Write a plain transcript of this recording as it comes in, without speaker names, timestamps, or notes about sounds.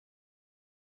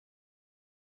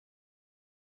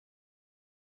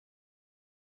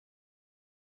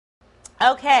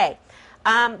Okay,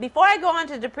 before I go on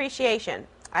to depreciation,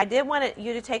 I did want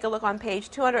you to take a look on page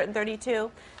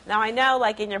 232. Now, I know,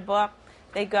 like in your book,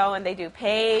 they go and they do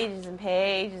pages and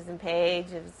pages and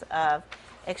pages of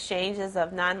exchanges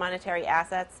of non-monetary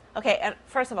assets. Okay, and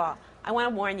first of all, I want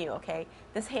to warn you, okay,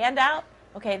 this handout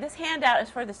is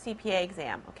for the CPA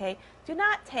exam, okay? Do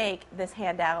not take this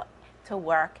handout to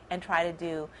work and try to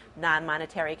do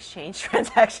non-monetary exchange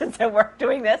transactions at work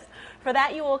doing this. For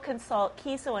that, you will consult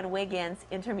Kiesel and Wiggins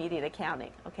Intermediate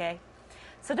Accounting, okay?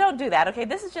 So don't do that, okay?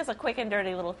 This is just a quick and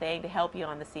dirty little thing to help you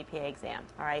on the CPA exam,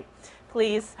 all right?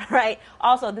 Please, all right?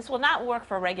 Also, this will not work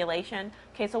for regulation.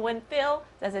 Okay, so when Phil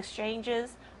does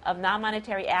exchanges of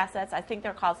non-monetary assets, I think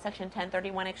they're called Section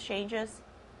 1031 exchanges.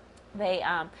 They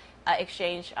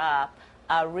exchange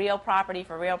real property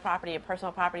for real property and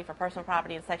personal property for personal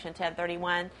property in Section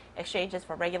 1031 exchanges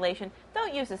for regulation.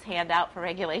 Don't use this handout for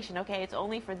regulation, okay? It's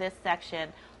only for this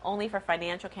section, only for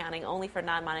financial accounting, only for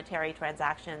non-monetary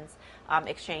transactions,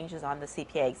 exchanges on the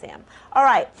CPA exam. All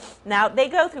right, now they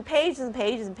go through pages and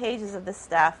pages and pages of this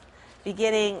stuff,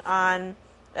 beginning on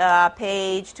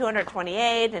page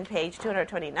 228 and page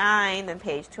 229 and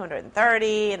page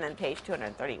 230 and then page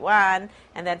 231,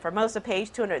 and then for most of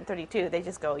page 232 they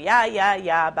just go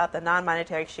yeah about the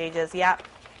non-monetary exchanges. Yeah,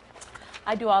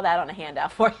 I do all that on a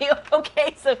handout for you.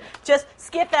 Okay, so just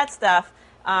skip that stuff.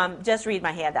 Just read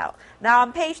my handout. Now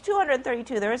on page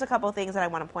 232 there is a couple of things that I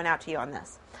want to point out to you on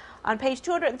this. On page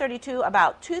 232,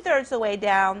 about 2/3 of the way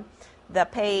down the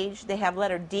page, they have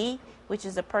letter D, which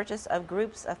is the purchase of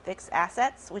groups of fixed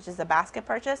assets, which is a basket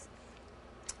purchase.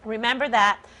 Remember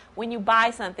that when you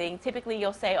buy something, typically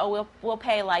you'll say, oh, we'll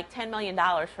pay like $10 million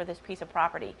for this piece of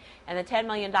property. And the $10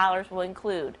 million will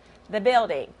include the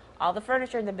building, all the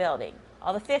furniture in the building,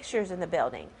 all the fixtures in the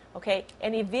building, okay?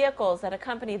 Any vehicles that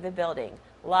accompany the building,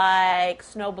 like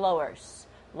snow blowers,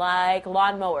 like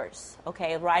lawnmowers,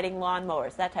 okay, riding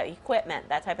lawnmowers, that type of equipment,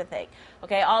 that type of thing.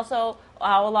 Okay, also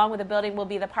along with the building will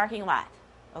be the parking lot.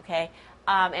 Okay,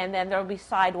 and then there'll be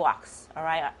sidewalks, all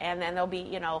right, and then there'll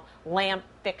be, lamp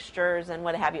fixtures and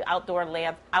what have you, outdoor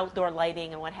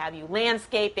lighting and what have you,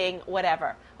 landscaping,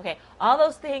 whatever. Okay, all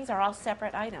those things are all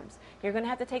separate items. You're going to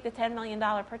have to take the $10 million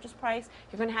purchase price.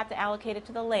 You're going to have to allocate it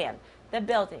to the land, the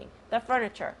building, the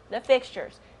furniture, the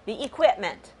fixtures, the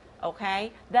equipment,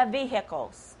 okay, the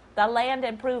vehicles, the land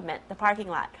improvement, the parking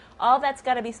lot. All that's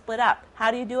got to be split up.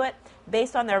 How do you do it?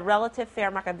 Based on their relative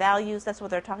fair market values. That's what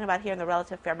they're talking about here in the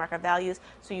relative fair market values.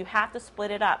 So you have to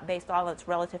split it up based on its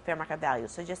relative fair market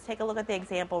values. So just take a look at the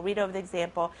example, read over the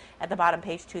example at the bottom,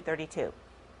 page 232.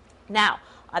 Now,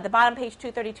 at the bottom, page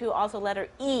 232, also letter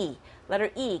E,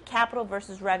 capital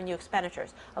versus revenue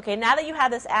expenditures. Okay, now that you have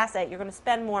this asset, you're going to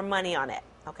spend more money on it.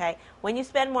 Okay, when you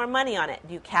spend more money on it,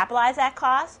 do you capitalize that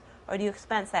cost or do you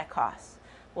expense that cost?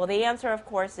 Well, the answer, of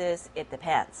course, is it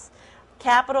depends.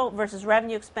 Capital versus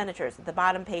revenue expenditures at the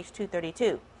bottom, page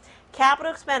 232.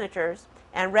 Capital expenditures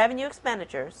and revenue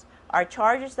expenditures are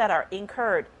charges that are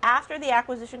incurred after the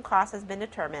acquisition cost has been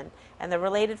determined and the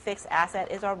related fixed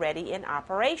asset is already in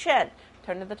operation.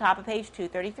 Turn to the top of page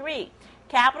 233.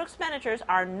 Capital expenditures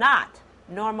are not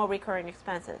normal recurring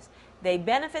expenses. They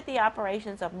benefit the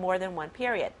operations of more than one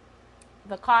period.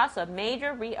 The cost of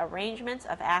major rearrangements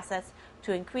of assets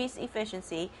to increase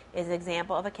efficiency is an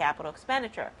example of a capital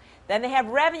expenditure. Then they have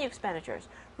revenue expenditures.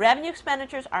 Revenue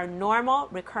expenditures are normal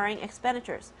recurring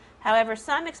expenditures. However,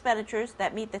 some expenditures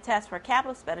that meet the test for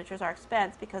capital expenditures are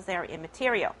expensed because they are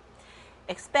immaterial.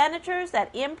 Expenditures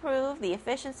that improve the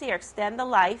efficiency or extend the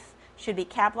life should be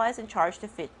capitalized and charged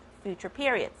to future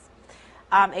periods.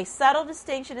 A subtle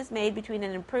distinction is made between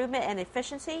an improvement in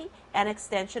efficiency and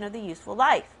extension of the useful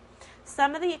life.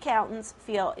 Some of the accountants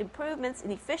feel improvements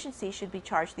in efficiency should be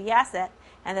charged to the asset,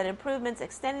 and that improvements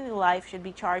extending the life should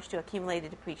be charged to accumulated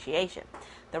depreciation.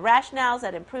 The rationale is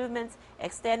that improvements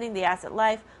extending the asset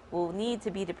life will need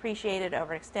to be depreciated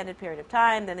over an extended period of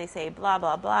time. Then they say blah,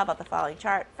 blah, blah about the following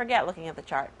chart. Forget looking at the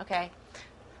chart, okay?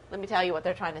 Let me tell you what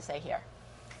they're trying to say here.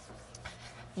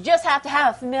 You just have to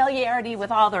have a familiarity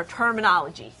with all their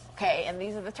terminology, okay? And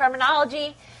these are the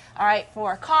terminology, all right,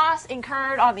 for costs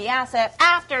incurred on the asset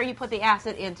after you put the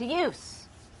asset into use.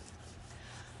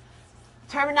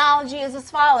 Terminology is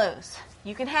as follows.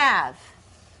 You can have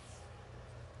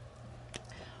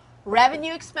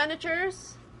revenue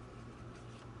expenditures,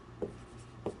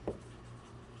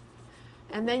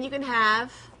 and then you can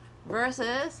have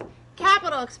versus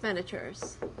capital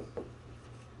expenditures.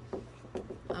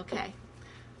 Okay.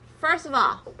 First of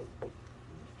all,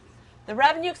 the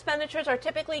revenue expenditures are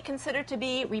typically considered to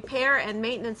be repair and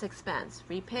maintenance expense.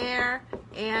 Repair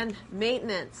and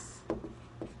maintenance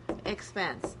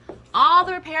expense. All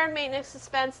the repair and maintenance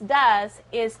expense does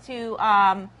is to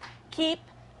keep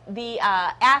the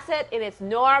asset in its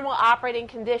normal operating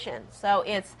condition. So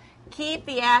it's keep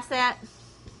the asset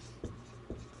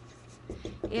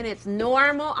in its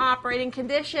normal operating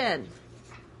condition.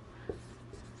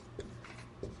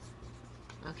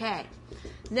 Okay.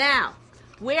 Now,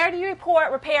 where do you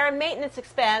report repair and maintenance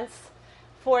expense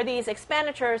for these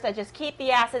expenditures that just keep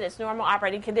the asset in its normal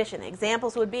operating condition?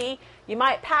 Examples would be you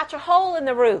might patch a hole in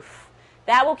the roof.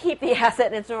 That will keep the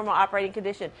asset in its normal operating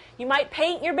condition. You might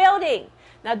paint your building.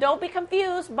 Now, don't be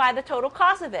confused by the total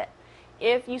cost of it.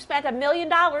 If you spent $1 million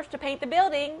to paint the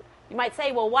building, you might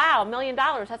say, well, wow, $1 million,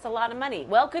 that's a lot of money.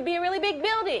 Well, it could be a really big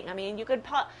building. I mean, you could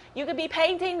be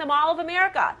painting the Mall of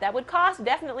America. That would cost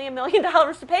definitely $1 million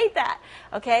to paint that.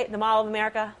 Okay, the Mall of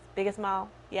America, biggest mall.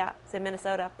 Yeah, it's in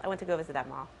Minnesota. I went to go visit that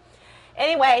mall.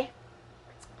 Anyway,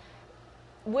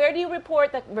 where do you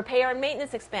report the repair and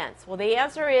maintenance expense? Well, the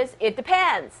answer is it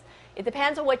depends. It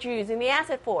depends on what you're using the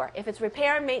asset for. If it's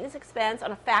repair and maintenance expense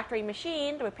on a factory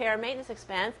machine, the repair and maintenance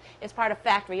expense is part of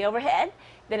factory overhead,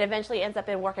 then eventually ends up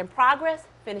in work in progress,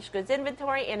 finished goods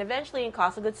inventory, and eventually in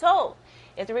cost of goods sold.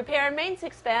 If the repair and maintenance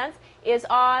expense is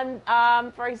on,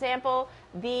 for example,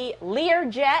 the Lear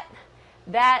jet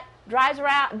that flies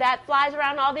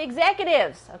around all the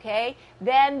executives, okay,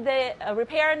 then the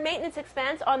repair and maintenance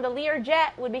expense on the Lear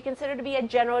jet would be considered to be a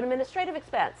general administrative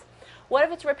expense. What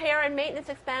if it's repair and maintenance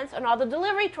expense on all the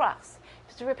delivery trucks?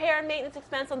 If it's repair and maintenance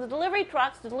expense on the delivery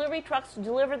trucks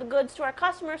deliver the goods to our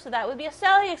customers, so that would be a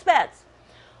selling expense.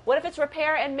 What if it's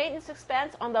repair and maintenance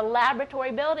expense on the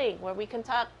laboratory building where we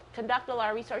conduct all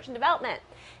our research and development?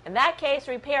 In that case,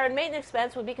 repair and maintenance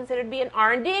expense would be considered to be an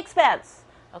R&D expense.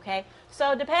 Okay,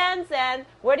 so it depends then,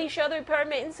 where do you show the repair and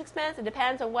maintenance expense? It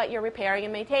depends on what you're repairing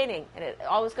and maintaining, and it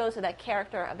always goes to that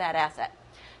character of that asset.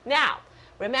 Now,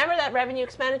 remember that revenue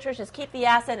expenditures just keep the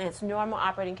asset in its normal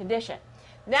operating condition.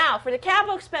 Now, for the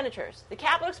capital expenditures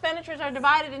are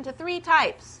divided into 3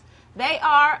 types. They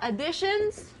are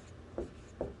additions,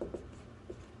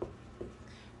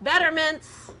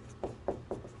 betterments,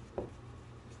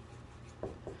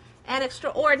 and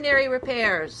extraordinary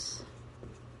repairs.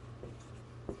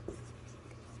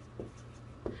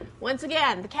 Once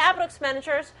again, the capital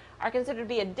expenditures are considered to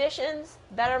be additions,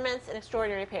 betterments, and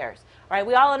extraordinary repairs. All right,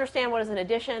 we all understand what is an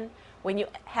addition. When you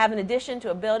have an addition to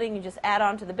a building, you just add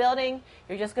on to the building.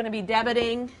 You're just going to be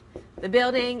debiting the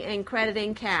building and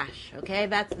crediting cash. Okay,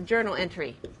 that's the journal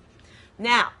entry.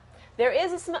 Now, there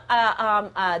is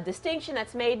a distinction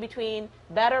that's made between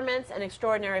betterments and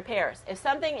extraordinary repairs. If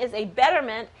something is a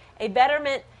betterment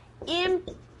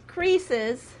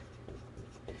increases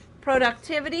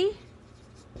productivity,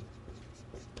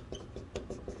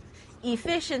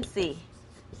 efficiency,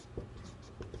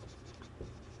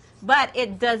 but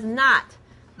it does not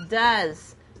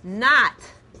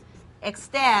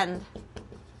extend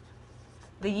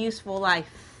the useful life.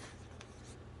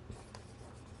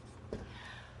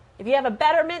 If you have a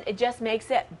betterment, it just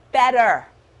makes it better.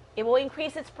 It will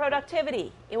increase its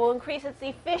productivity. It will increase its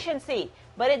efficiency,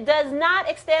 but it does not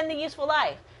extend the useful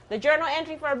life. The journal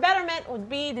entry for a betterment would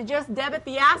be to just debit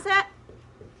the asset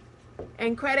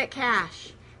and credit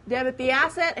cash. Debit the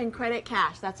asset and credit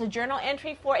cash. That's a journal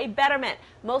entry for a betterment.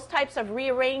 Most types of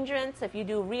rearrangements, if you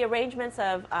do rearrangements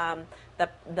of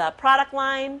the product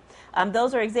line,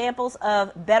 those are examples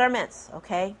of betterments,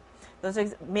 okay? Those are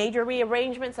major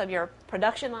rearrangements of your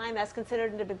production line. That's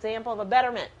considered an example of a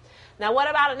betterment. Now, what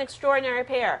about an extraordinary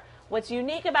repair? What's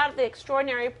unique about the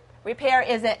extraordinary repair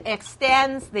is it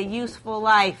extends the useful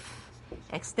life.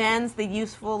 Extends the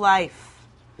useful life.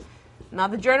 Now,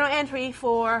 the journal entry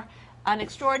for an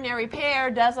extraordinary repair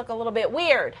does look a little bit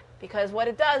weird because what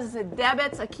it does is it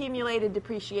debits accumulated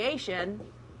depreciation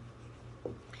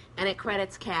and it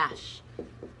credits cash.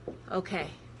 Okay.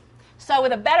 So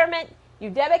with a betterment,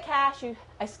 you debit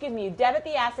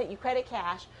the asset, you credit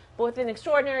cash. But with an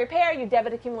extraordinary repair, you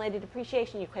debit accumulated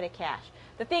depreciation, you credit cash.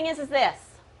 The thing is this.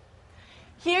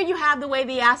 Here you have the way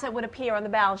the asset would appear on the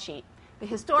balance sheet. The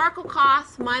historical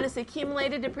costs minus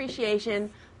accumulated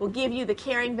depreciation will give you the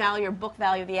carrying value or book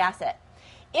value of the asset.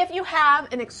 If you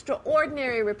have an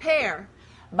extraordinary repair,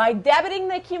 by debiting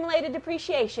the accumulated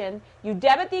depreciation, you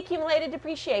debit the accumulated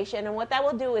depreciation, and what that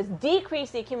will do is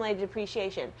decrease the accumulated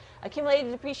depreciation.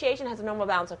 Accumulated depreciation has a normal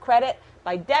balance of credit.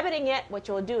 By debiting it, what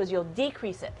you'll do is you'll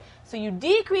decrease it. So you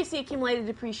decrease the accumulated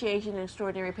depreciation in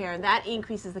extraordinary repair, and that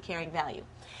increases the carrying value.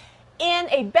 In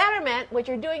a betterment, what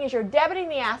you're doing is you're debiting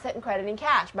the asset and crediting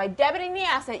cash. By debiting the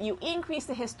asset, you increase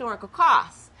the historical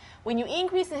costs. When you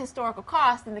increase the historical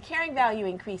cost, then the carrying value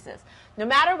increases. No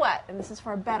matter what, and this is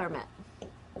for a betterment,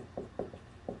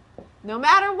 no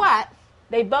matter what,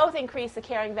 They both increase the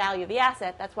carrying value of the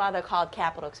asset. That's why they're called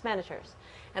capital expenditures.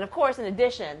 And of course, in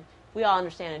addition, we all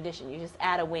understand addition. You just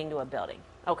add a wing to a building.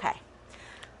 Okay.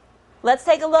 Let's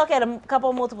take a look at a couple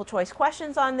of multiple choice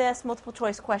questions on this. Multiple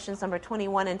choice questions number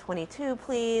 21 and 22,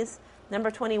 please.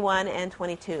 Number 21 and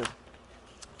 22.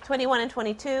 21 and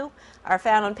 22 are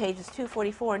found on pages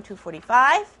 244 and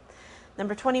 245.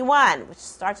 Number 21, which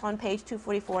starts on page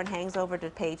 244 and hangs over to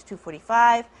page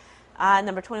 245.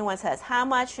 Number 21 says, how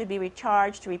much should be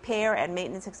recharged to repair and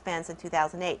maintenance expense in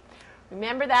 2008?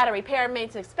 Remember that a repair and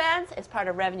maintenance expense is part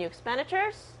of revenue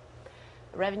expenditures.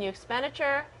 A revenue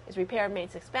expenditure is repair and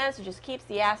maintenance expense. It just keeps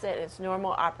the asset in its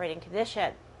normal operating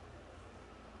condition.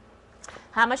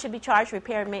 How much should be charged for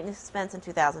repair and maintenance expense in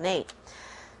 2008?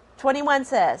 21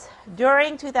 says,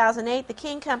 during 2008, the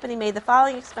King Company made the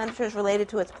following expenditures related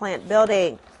to its plant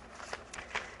building.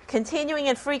 Continuing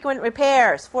and frequent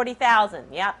repairs, $40,000.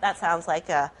 Yep, that sounds like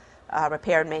a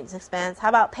repair and maintenance expense. How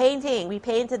about painting? We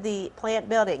painted the plant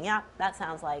building. Yep, that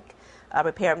sounds like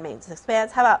repair and maintenance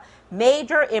expense. How about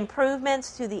major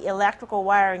improvements to the electrical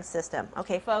wiring system?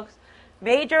 Okay, folks,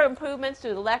 major improvements to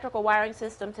the electrical wiring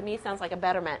system to me sounds like a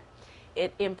betterment.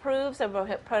 It improves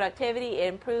productivity, it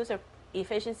improves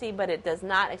efficiency, but it does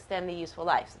not extend the useful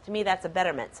life. So to me, that's a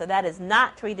betterment. So that is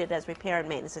not treated as repair and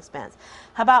maintenance expense.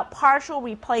 How about partial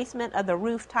replacement of the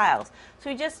roof tiles? So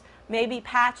we just maybe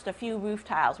patched a few roof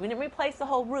tiles. We didn't replace the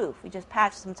whole roof. We just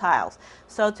patched some tiles.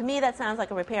 So to me, that sounds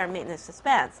like a repair and maintenance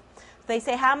expense. They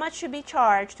say how much should be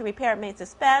charged to repair and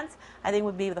maintenance expense. I think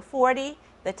would be the 40,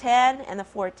 the 10, and the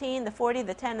 14. The 40,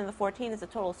 the 10, and the 14 is a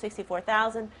total of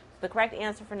 64,000. So the correct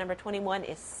answer for number 21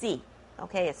 is C.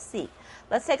 Okay, it's C.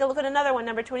 Let's take a look at another one,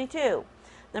 number 22.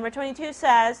 Number 22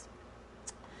 says,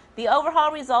 the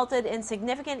overhaul resulted in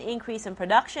significant increase in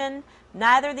production.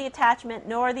 Neither the attachment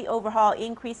nor the overhaul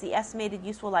increased the estimated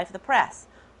useful life of the press.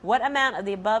 What amount of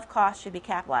the above cost should be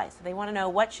capitalized? So they want to know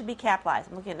what should be capitalized.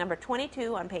 I'm looking at number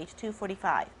 22 on page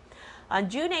 245. On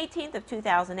June 18th of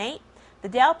 2008, the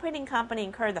Dell Printing Company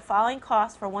incurred the following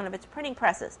costs for one of its printing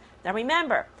presses. Now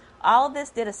remember, all of this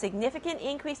did a significant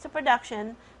increase to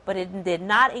production, but it did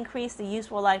not increase the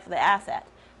useful life of the asset.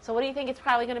 So what do you think it's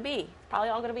probably going to be? It's probably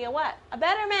all going to be a what? A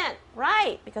betterment,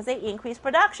 right, because they increased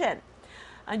production.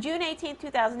 On June 18,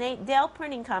 2008, Dell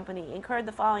Printing Company incurred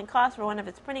the following costs for one of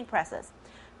its printing presses.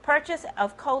 Purchase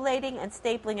of collating and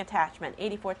stapling attachment,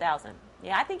 $84,000.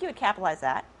 Yeah, I think you would capitalize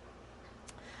that.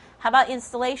 How about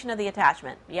installation of the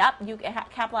attachment? Yep, you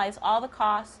capitalize all the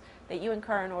costs that you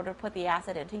incur in order to put the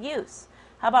asset into use.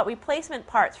 How about replacement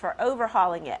parts for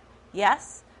overhauling it?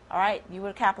 Yes, all right, you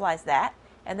would capitalize that.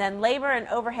 And then labor and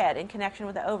overhead in connection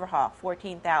with the overhaul,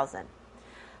 $14,000.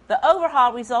 The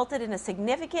overhaul resulted in a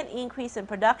significant increase in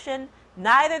production.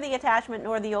 Neither the attachment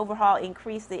nor the overhaul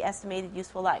increased the estimated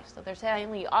useful life. So they're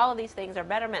saying all of these things are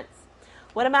betterments.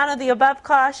 What amount of the above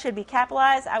cost should be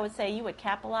capitalized? I would say you would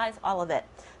capitalize all of it.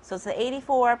 So it's the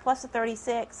 84 plus the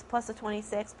 36 plus the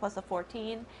 26 plus the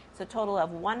 14. It's a total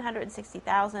of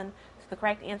 160,000. So the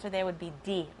correct answer there would be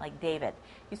D, like David.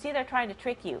 You see, they're trying to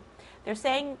trick you. They're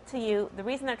saying to you, the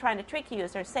reason they're trying to trick you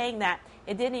is they're saying that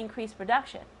it didn't increase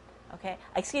production. Okay?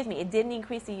 Excuse me, it didn't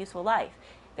increase the useful life.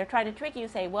 They're trying to trick you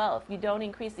and say, well, if you don't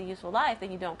increase the useful life, then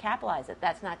you don't capitalize it.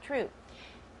 That's not true.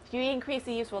 If you increase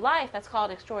the useful life, that's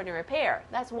called extraordinary repair.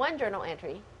 That's one journal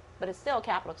entry, but it's still a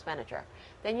capital expenditure.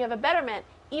 Then you have a betterment,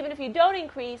 even if you don't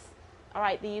increase, all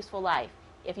right, the useful life.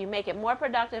 If you make it more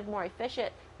productive, more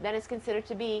efficient, then it's considered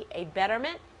to be a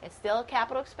betterment. It's still a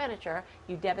capital expenditure.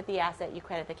 You debit the asset, you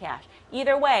credit the cash.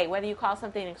 Either way, whether you call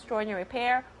something an extraordinary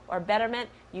repair or betterment,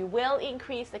 you will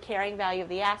increase the carrying value of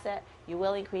the asset. You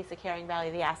will increase the carrying value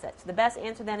of the asset. So the best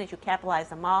answer then is you capitalize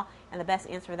them all, and the best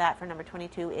answer for that for number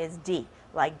 22 is D,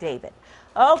 like David.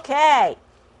 Okay.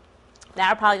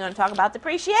 Now we're probably going to talk about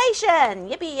depreciation.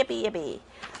 Yippee, yippee, yippee.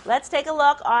 Let's take a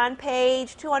look on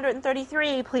page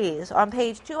 233, please. On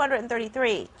page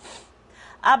 233.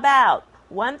 About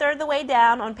one-third of the way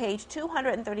down on page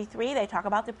 233, they talk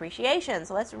about depreciation.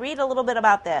 So let's read a little bit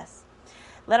about this.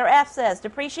 Letter F says,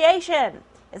 depreciation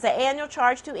is an annual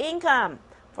charge to income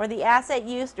for the asset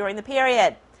used during the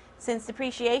period. Since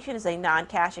depreciation is a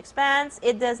non-cash expense,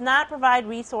 it does not provide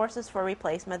resources for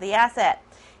replacement of the asset.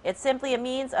 It's simply a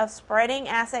means of spreading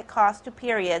asset costs to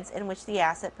periods in which the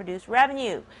asset produced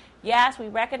revenue. Yes, we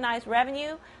recognize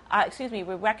revenue, we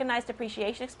recognize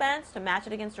depreciation expense to match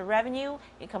it against the revenue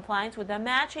in compliance with the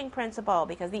matching principle,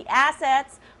 because the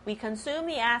assets, we consume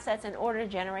the assets in order to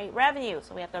generate revenue.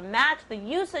 So we have to match the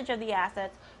usage of the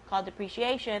assets, called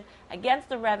depreciation, against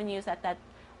the revenues that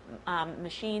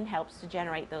machine helps to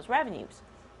generate those revenues.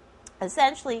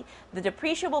 Essentially, the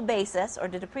depreciable basis, or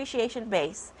the depreciation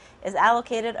base, is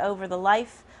allocated over the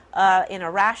life in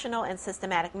a rational and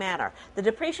systematic manner. The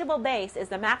depreciable base is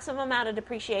the maximum amount of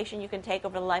depreciation you can take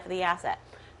over the life of the asset.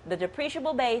 The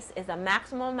depreciable base is the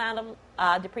maximum amount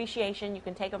of depreciation you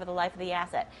can take over the life of the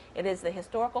asset. It is the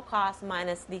historical cost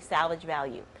minus the salvage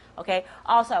value. Okay.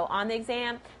 Also, on the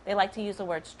exam, they like to use the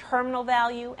words terminal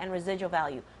value and residual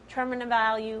value. Terminal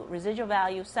value, residual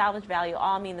value, salvage value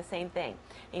all mean the same thing.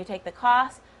 And you take the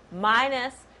cost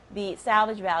minus the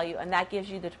salvage value, and that gives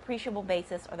you the depreciable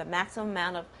basis, or the maximum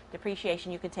amount of depreciation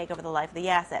you can take over the life of the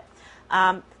asset.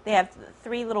 They have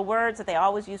three little words that they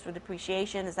always use for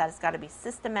depreciation, is that it's got to be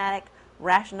systematic,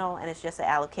 rational, and it's just an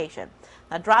allocation.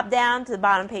 Now drop down to the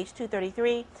bottom, page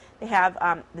 233. They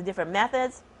have the different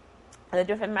methods. The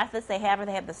different methods they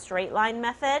have the straight line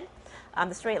method.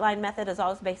 The straight line method is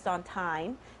always based on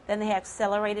time. Then they have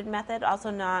accelerated method, also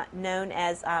not known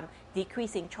as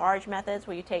decreasing charge methods,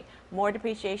 where you take more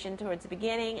depreciation towards the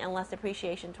beginning and less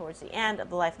depreciation towards the end of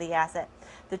the life of the asset.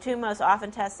 The two most often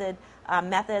tested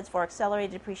methods for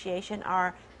accelerated depreciation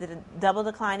are the double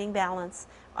declining balance,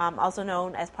 also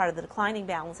known as part of the declining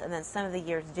balance, and then sum of the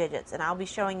year's digits. And I'll be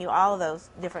showing you all of those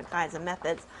different kinds of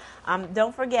methods.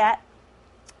 Don't forget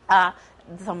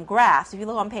some graphs. If you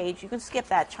look on page, you can skip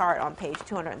that chart on page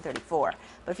 234.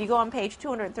 But if you go on page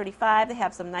 235, they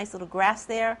have some nice little graphs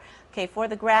there. Okay, for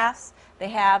the graphs, they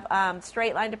have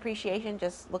straight line depreciation,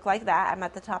 just look like that. I'm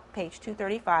at the top of page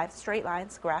 235. Straight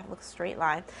lines, graph looks straight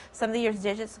line. Some of the year's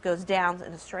digits goes down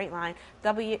in a straight line.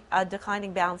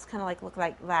 Declining balance kind of look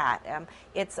like that.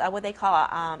 It's what they call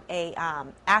a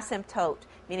asymptote,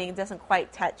 meaning it doesn't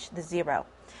quite touch the zero.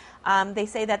 They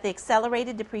say that the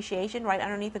accelerated depreciation, right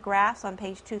underneath the graphs on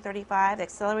page 235, the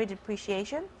accelerated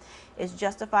depreciation is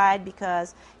justified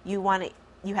because you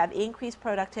have increased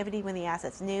productivity when the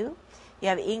asset's new, you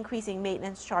have increasing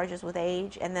maintenance charges with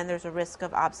age, and then there's a risk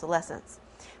of obsolescence.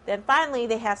 Then finally,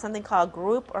 they have something called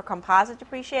group or composite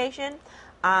depreciation,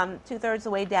 2/3 of the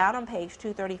way down on page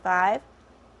 235.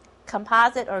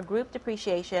 Composite or group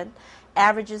depreciation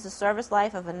averages the service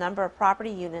life of a number of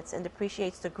property units and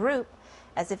depreciates the group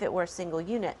as if it were a single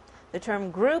unit. The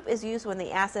term group is used when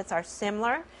the assets are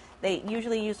similar. They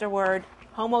usually use the word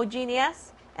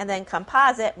homogeneous, and then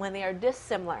composite when they are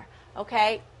dissimilar.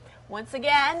 Okay? Once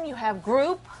again, you have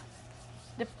group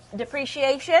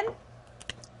depreciation.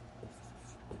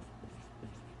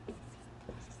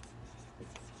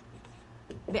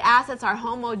 The assets are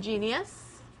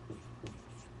homogeneous,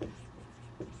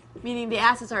 meaning the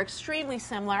assets are extremely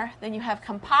similar. Then you have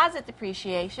composite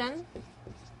depreciation.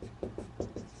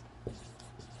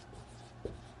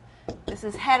 This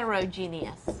is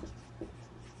heterogeneous.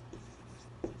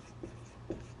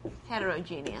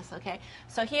 Heterogeneous, okay?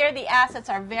 So here the assets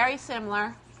are very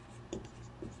similar.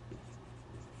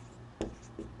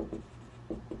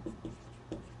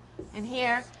 And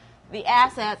here the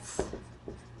assets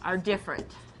are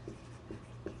different.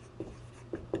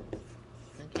 Okay,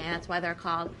 that's why they're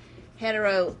called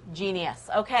heterogeneous.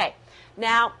 Okay,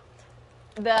 now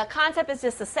the concept is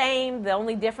just the same. The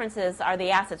only differences are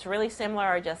the assets really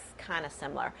similar or just kind of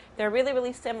similar. If they're really,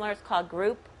 really similar, it's called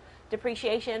group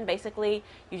depreciation. Basically,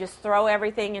 you just throw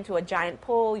everything into a giant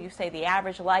pool. You say the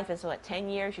average life is, 10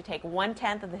 years. You take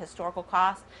 1/10 of the historical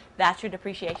cost. That's your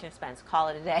depreciation expense. Call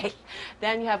it a day.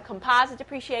 Then you have composite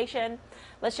depreciation.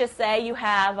 Let's just say you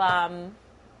have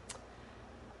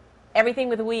everything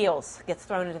with wheels gets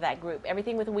thrown into that group.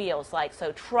 Everything with wheels,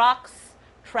 so trucks,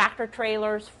 tractor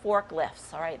trailers,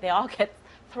 forklifts, all right? They all get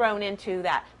thrown into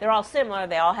that. They're all similar.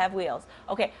 They all have wheels.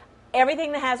 Okay,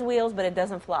 everything that has wheels, but it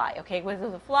doesn't fly. Okay, when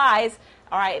it flies,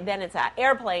 all right, then it's an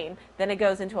airplane. Then it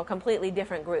goes into a completely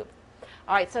different group.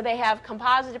 All right, so they have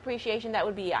composite depreciation. That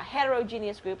would be a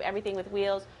heterogeneous group, everything with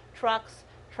wheels, trucks,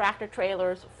 tractor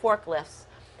trailers, forklifts.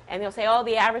 And they'll say,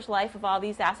 the average life of all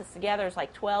these assets together is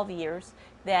 12 years.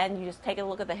 Then you just take a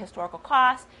look at the historical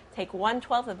cost, take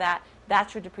 1/12 of that.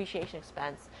 That's your depreciation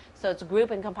expense. So it's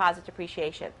group and composite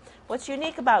depreciation. What's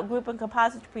unique about group and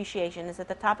composite depreciation is at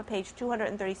the top of page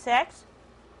 236.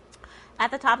 At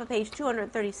the top of page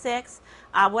 236,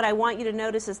 what I want you to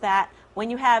notice is that when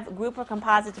you have group or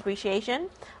composite depreciation,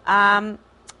 right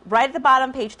at the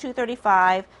bottom, page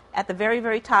 235, at the very,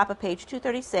 very top of page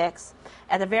 236,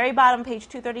 at the very bottom, page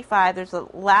 235, there's the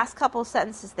last couple of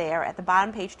sentences there. At the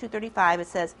bottom, page 235, it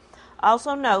says,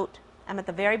 also note, I'm at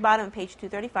the very bottom of page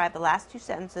 235, the last two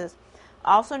sentences,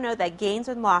 also note that gains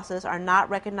and losses are not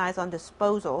recognized on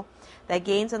disposal, that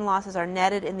gains and losses are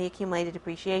netted in the accumulated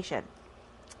depreciation.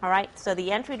 All right, so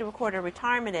the entry to record a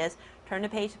retirement is, turn to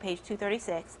page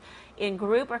 236. In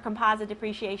group or composite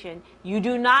depreciation, you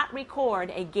do not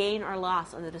record a gain or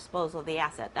loss on the disposal of the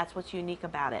asset. That's what's unique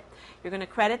about it. You're going to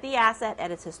credit the asset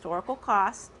at its historical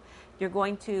cost. you're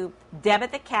going to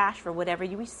debit the cash for whatever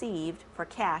you received for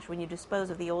cash when you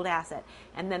dispose of the old asset.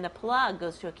 And then the plug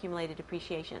goes to accumulated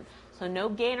depreciation. So no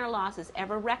gain or loss is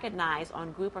ever recognized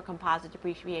on group or composite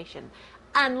depreciation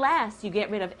unless you get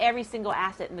rid of every single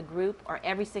asset in the group or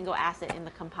every single asset in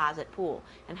the composite pool.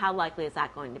 And how likely is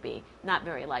that going to be? Not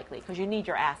very likely, because you need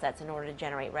your assets in order to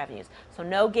generate revenues. So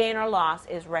no gain or loss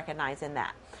is recognized in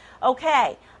that.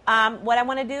 Okay, what I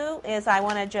want to do is I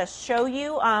want to just show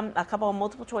you a couple of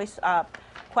multiple choice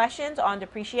questions on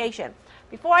depreciation.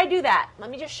 Before I do that, let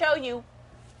me just show you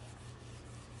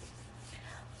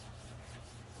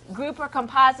group or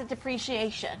composite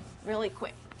depreciation really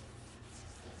quick.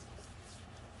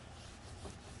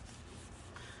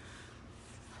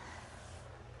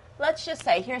 Let's just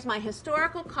say here's my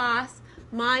historical cost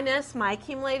minus my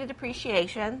accumulated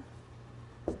depreciation.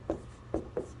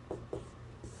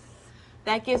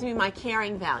 That gives me my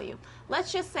carrying value.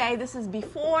 Let's just say this is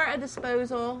before a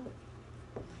disposal,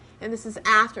 and this is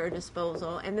after a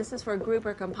disposal, and this is for group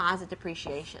or composite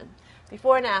depreciation.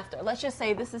 Before and after. Let's just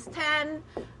say this is 10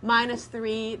 minus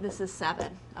 3, this is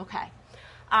 7. Okay.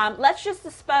 Let's just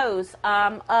dispose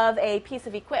of a piece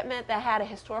of equipment that had a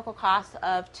historical cost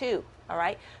of 2. All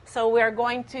right. So we're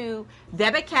going to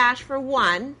debit cash for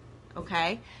 1.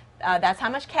 Okay. That's how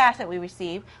much cash that we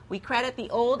receive. We credit the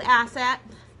old asset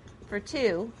for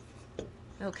 2,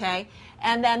 okay,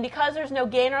 and then because there's no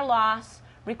gain or loss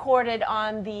recorded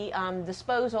on the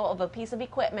disposal of a piece of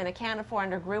equipment accounted for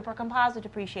under group or composite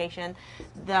depreciation,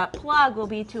 the plug will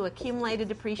be to accumulated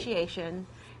depreciation,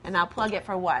 and I'll plug it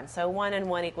for 1. So 1 and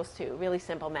 1 equals 2. Really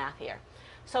simple math here.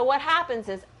 So what happens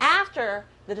is after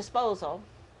the disposal,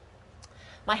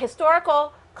 my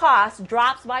historical cost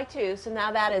drops by 2, so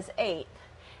now that is 8,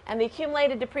 and the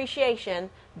accumulated depreciation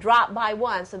dropped by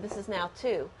 1, so this is now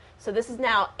 2. So this is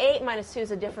now 8 minus 2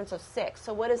 is a difference of 6.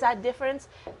 So what is that difference?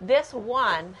 This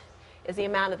 1 is the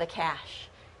amount of the cash.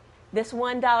 This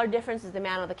 $1 difference is the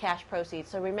amount of the cash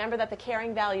proceeds. So remember that the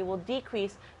carrying value will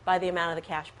decrease by the amount of the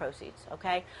cash proceeds.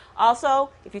 Okay. Also,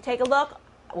 if you take a look,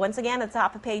 once again, at the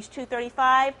top of page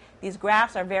 235, these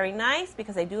graphs are very nice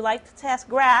because they do like to test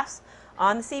graphs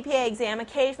on the CPA exam.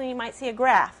 Occasionally you might see a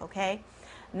graph, okay?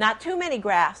 Not too many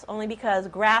graphs, only because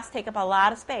graphs take up a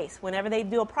lot of space. Whenever they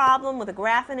do a problem with a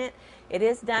graph in it, it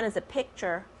is done as a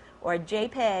picture or a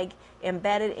JPEG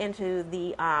embedded into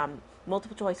the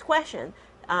multiple choice question.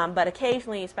 But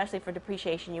occasionally, especially for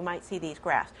depreciation, you might see these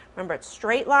graphs. Remember, it's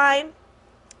straight line,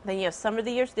 then you have sum of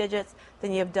the year's digits,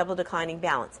 then you have double declining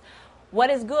balance. What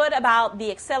is good about the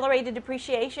accelerated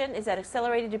depreciation is that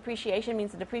accelerated depreciation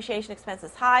means the depreciation expense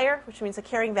is higher, which means the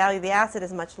carrying value of the asset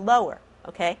is much lower,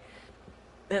 okay?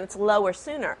 And it's lower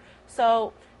sooner.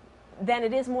 So then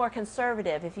it is more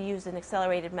conservative if you use an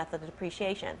accelerated method of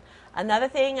depreciation. Another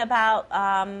thing about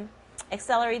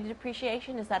accelerated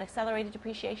depreciation is that accelerated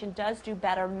depreciation does do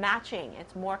better matching.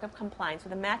 It's more of compliance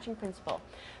with the matching principle.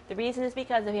 The reason is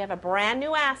because if you have a brand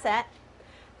new asset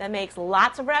that makes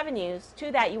lots of revenues,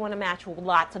 to that you want to match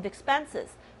lots of expenses.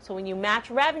 So when you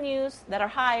match revenues that are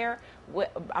higher,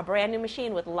 a brand new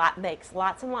machine makes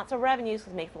lots and lots of revenues,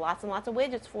 makes lots and lots of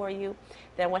widgets for you,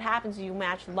 then what happens is you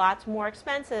match lots more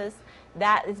expenses.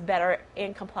 That is better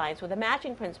in compliance with the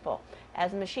matching principle. As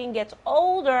the machine gets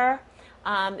older,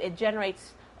 it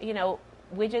generates,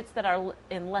 widgets that are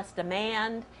in less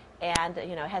demand, and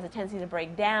has a tendency to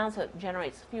break down, so it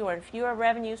generates fewer and fewer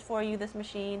revenues for you, this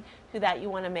machine. To that you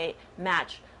want to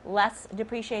match less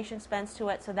depreciation expense to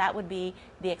it, so that would be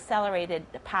the accelerated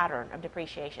pattern of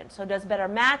depreciation. So it does better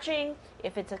matching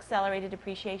if it's accelerated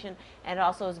depreciation, and it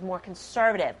also is more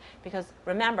conservative, because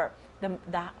remember, the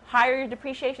higher your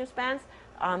depreciation expense,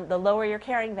 the lower your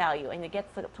carrying value, and it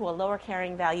gets to a lower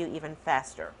carrying value even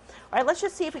faster. All right, let's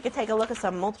just see if we could take a look at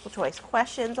some multiple choice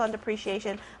questions on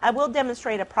depreciation. I will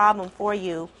demonstrate a problem for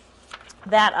you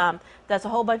that does a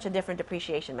whole bunch of different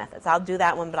depreciation methods. I'll do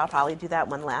that one, but I'll probably do that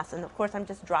one last. And of course, I'm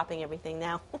just dropping everything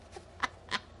now.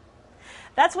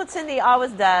 That's what Cindy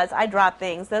always does. I drop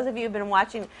things. Those of you who've been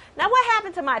watching. Now, what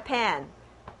happened to my pen?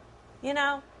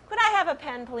 Could I have a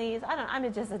pen, please?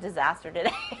 I'm just a disaster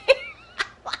today.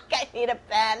 I need a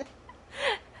pen.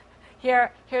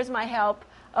 Here's my help.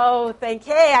 Oh,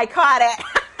 hey, I caught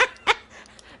it.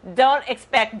 Don't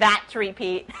expect that to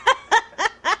repeat.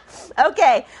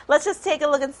 Okay, let's just take a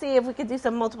look and see if we could do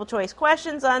some multiple choice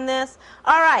questions on this.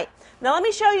 All right, now let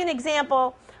me show you an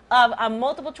example of a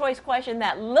multiple choice question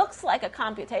that looks like a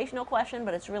computational question,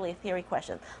 but it's really a theory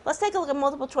question. Let's take a look at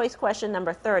multiple choice question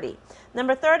number 30.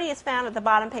 Number 30 is found at the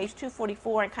bottom, page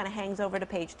 244, and kind of hangs over to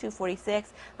page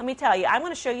 246. Let me tell you, I'm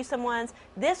going to show you some ones.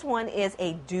 This one is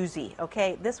a doozy,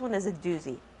 okay? This one is a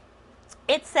doozy.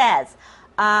 It says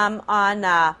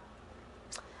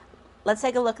let's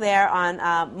take a look there on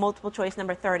multiple choice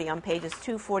number 30 on pages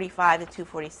 245 to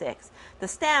 246. The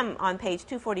stem on page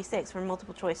 246 for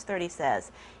multiple choice 30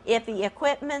 says, if the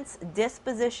equipment's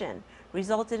disposition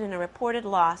resulted in a reported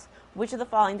loss, which of the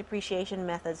following depreciation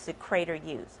methods did Crater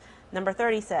use? Number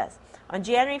 30 says, on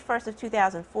January 1st of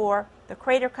 2004, the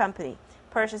Crater Company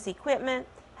purchased equipment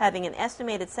having an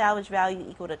estimated salvage value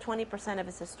equal to 20%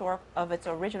 of its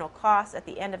original cost at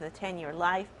the end of the 10-year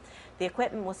life. The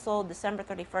equipment was sold December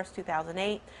 31st,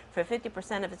 2008 for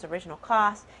 50% of its original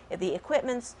cost. If the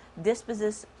equipment's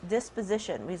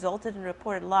disposition resulted in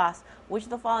reported loss, which of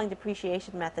the following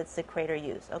depreciation methods did Crater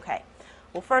use? Okay.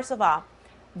 Well, first of all,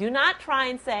 do not try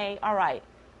and say, all right,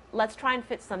 let's try and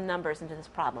fit some numbers into this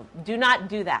problem. Do not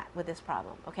do that with this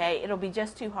problem, okay? It'll be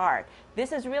just too hard.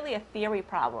 This is really a theory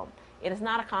problem. It is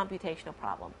not a computational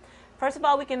problem. First of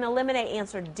all, we can eliminate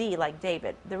answer D like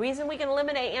David. The reason we can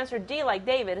eliminate answer D like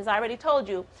David is I already told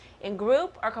you, in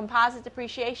group or composite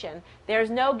depreciation, there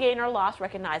is no gain or loss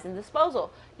recognized in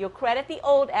disposal. You'll credit the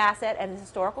old asset at its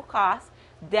historical cost,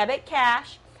 debit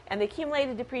cash, and the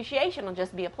accumulated depreciation will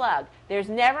just be a plug. There's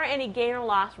never any gain or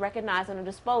loss recognized under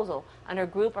disposal under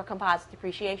group or composite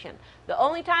depreciation. The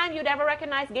only time you'd ever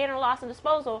recognize gain or loss in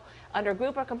disposal under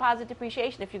group or composite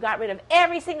depreciation if you got rid of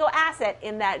every single asset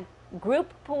in that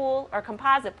group pool or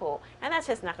composite pool, and that's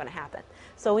just not going to happen.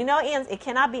 So we know it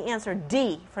cannot be answer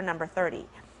D for number 30.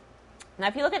 Now,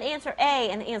 if you look at answer A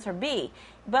and answer B,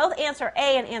 both answer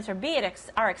A and answer B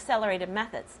are accelerated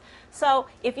methods. So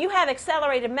if you have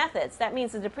accelerated methods, that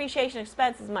means the depreciation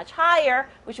expense is much higher,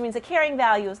 which means the carrying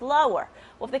value is lower.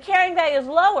 Well, if the carrying value is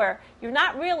lower, you're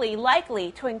not really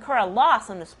likely to incur a loss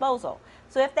on disposal.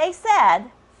 So if they said,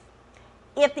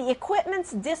 if the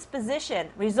equipment's disposition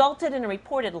resulted in a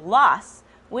reported loss,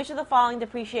 which of the following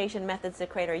depreciation methods did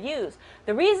Crater use?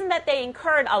 The reason that they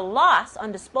incurred a loss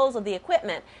on disposal of the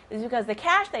equipment is because the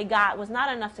cash they got was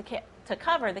not enough to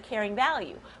cover the carrying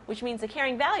value, which means the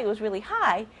carrying value was really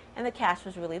high and the cash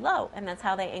was really low, and that's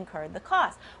how they incurred the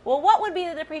cost. Well, what would be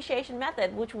the depreciation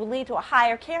method which would lead to a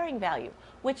higher carrying value?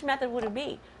 Which method would it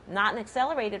be? Not an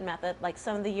accelerated method like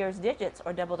sum of the year's digits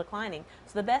or double declining.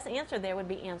 So the best answer there would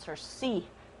be answer C,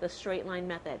 the straight line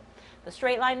method. The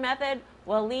straight line method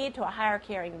will lead to a higher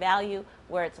carrying value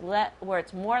where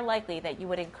it's more likely that you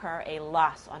would incur a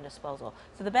loss on disposal.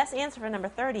 So the best answer for number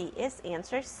 30 is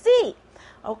answer C.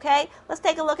 Okay, let's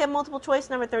take a look at multiple choice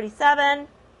number 37.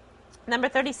 Number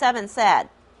 37 said,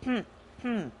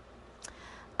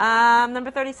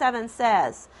 number 37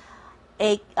 says,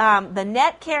 the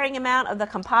net carrying amount of the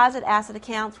composite asset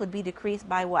accounts would be decreased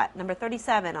by what? Number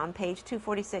 37 on page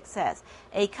 246 says,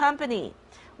 a company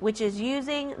which is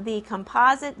using the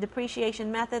composite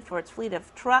depreciation method for its fleet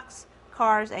of trucks,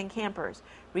 cars, and campers,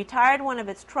 retired one of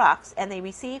its trucks and they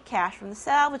received cash from the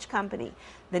salvage company.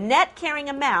 The net carrying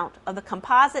amount of the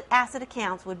composite asset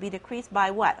accounts would be decreased by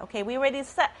what? Okay, we already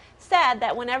said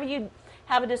that whenever you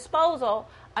have a disposal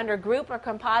under group or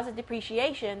composite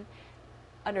depreciation,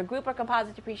 a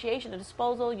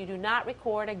disposal, you do not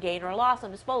record a gain or loss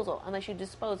on disposal unless you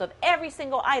dispose of every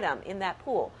single item in that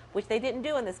pool, which they didn't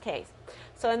do in this case.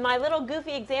 So in my little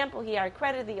goofy example here, I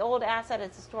credited the old asset at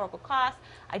its historical cost.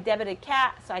 I debited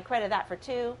cash, so I credited that for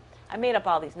 2. I made up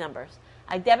all these numbers.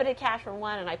 I debited cash for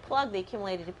 1, and I plugged the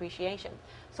accumulated depreciation.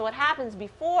 So what happens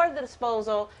before the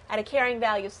disposal at a carrying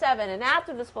value of 7 and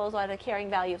after the disposal at a carrying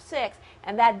value of 6,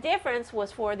 and that difference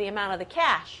was for the amount of the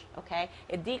cash, okay?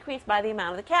 It decreased by the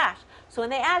amount of the cash. So when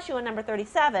they ask you in number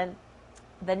 37,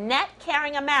 the net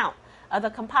carrying amount of the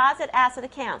composite asset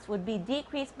accounts would be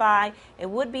decreased by, the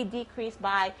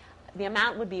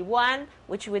amount would be 1,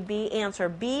 which would be answer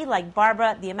B, like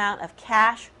Barbara, the amount of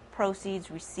cash proceeds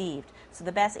received. So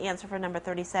the best answer for number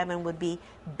 37 would be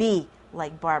B,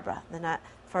 like Barbara.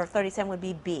 For 37 would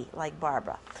be B, like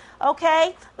Barbara.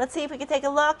 Okay, let's see if we can take a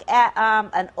look at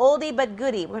an oldie but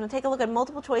goodie. We're going to take a look at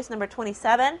multiple choice number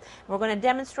 27. We're going to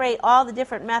demonstrate all the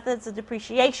different methods of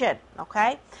depreciation.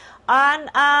 Okay, on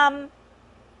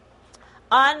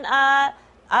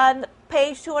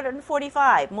page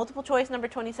 245, multiple choice number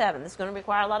 27. This is going to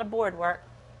require a lot of board work.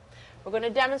 We're going to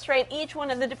demonstrate each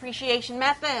one of the depreciation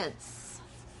methods.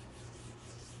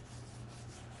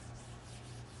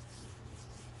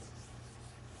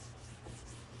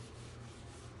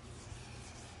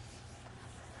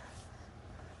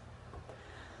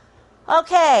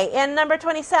 Okay, in number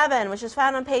 27, which is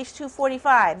found on page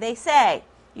 245, they say,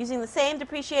 using the same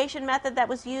depreciation method that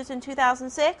was used in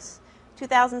 2006,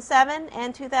 2007,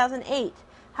 and 2008,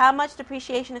 How much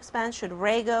depreciation expense should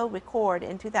Rego record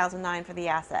in 2009 for the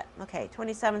asset? Okay,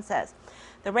 27 says,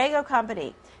 the Rego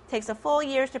company takes a full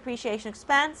year's depreciation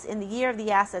expense in the year of the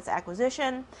asset's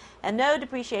acquisition and no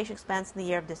depreciation expense in the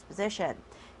year of disposition.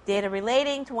 Data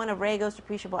relating to one of Rego's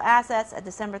depreciable assets at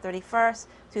December 31st,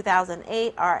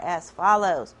 2008 are as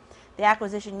follows. The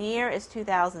acquisition year is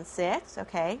 2006,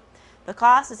 okay. The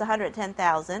cost is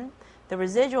 $110,000. The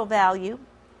residual value,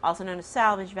 also known as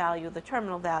salvage value, the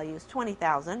terminal value is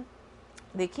 $20,000.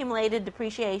 The accumulated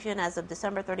depreciation as of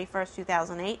December 31st,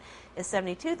 2008 is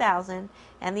 $72,000,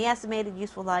 and the estimated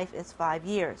useful life is 5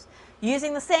 years.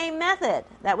 Using the same method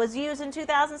that was used in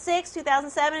 2006,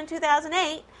 2007, and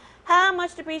 2008, how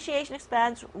much depreciation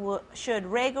expense should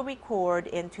Rego record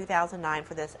in 2009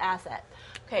 for this asset?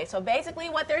 Okay, so basically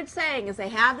what they're saying is they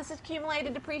have this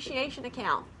accumulated depreciation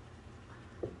account,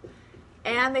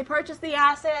 and they purchased the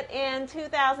asset in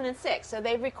 2006. So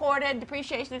they've recorded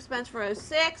depreciation expense for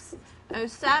 06,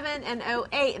 07, and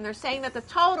 08. And they're saying that the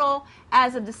total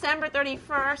as of December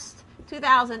 31st,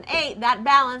 2008, that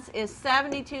balance is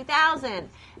 $72,000.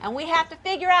 And we have to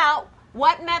figure out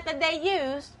what method they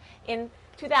used in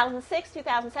 2006,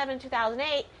 2007,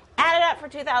 2008, add it up for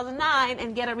 2009,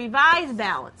 and get a revised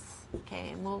balance. Okay,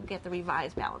 and we'll get the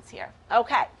revised balance here.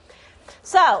 Okay,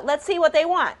 so let's see what they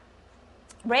want.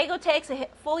 Rego takes a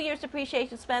full year's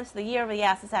depreciation expense the year of the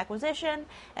asset's acquisition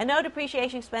and no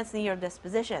depreciation expense in the year of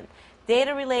disposition.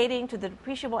 Data relating to the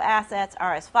depreciable assets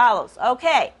are as follows.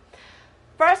 Okay,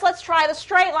 first let's try the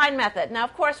straight line method. Now,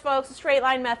 of course, folks, the straight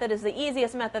line method is the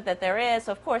easiest method that there is,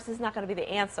 so of course this is not going to be the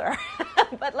answer.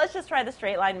 But let's just try the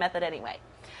straight line method anyway.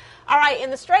 All right, in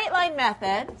the straight line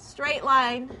method, straight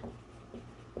line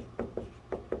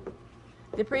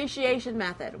depreciation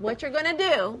method, what you're going to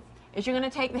do is you're going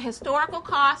to take the historical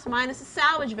cost minus the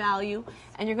salvage value,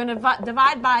 and you're going to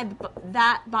divide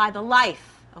that by the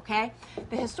life, okay?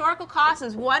 The historical cost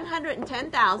is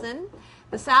 $110,000.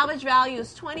 The salvage value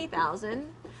is $20,000.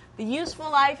 The useful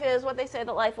life is what they say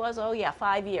the life was,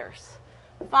 5 years.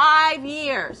 5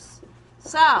 years.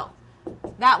 So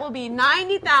that will be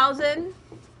 $90,000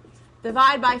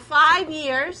 divided by 5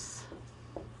 years.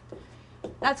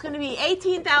 That's going to be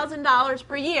 $18,000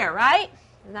 per year, right?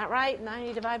 Isn't that right?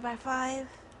 90 divided by 5?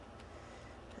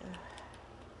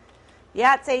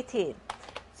 Yeah, it's 18.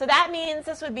 So that means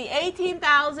this would be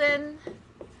 18,000,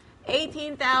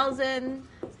 18,000,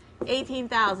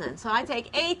 18,000. So I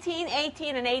take 18,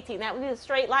 18, and 18. That would be the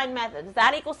straight line method. Does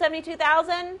that equal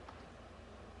 72,000?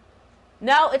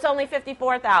 No, it's only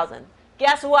 54,000.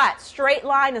 Guess what? Straight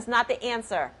line is not the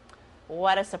answer.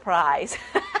 What a surprise.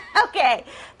 Okay,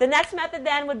 the next method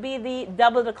then would be the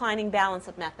double declining balance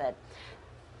method.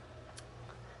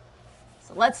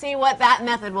 So let's see what that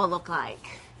method will look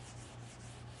like.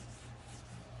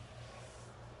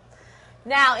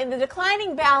 Now, in the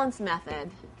declining balance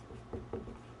method,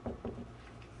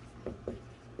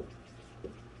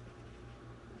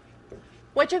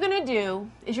 what you're going to do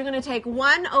is you're going to take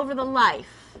 1 over the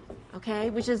life, okay,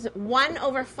 which is 1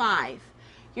 over 5.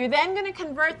 You're then going to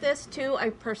convert this to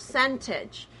a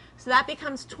percentage. So that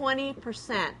becomes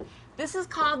 20%. This is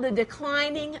called the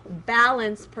declining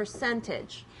balance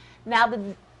percentage. Now,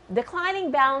 the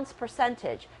declining balance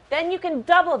percentage, then you can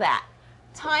double that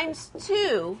times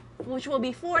 2, which will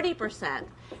be 40%.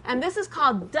 And this is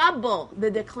called double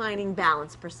the declining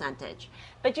balance percentage.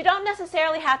 But you don't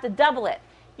necessarily have to double it.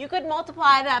 You could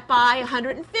multiply that by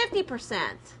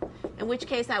 150%, in which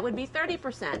case that would be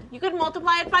 30%. You could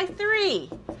multiply it by 3,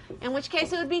 in which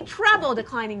case it would be treble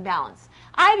declining balance.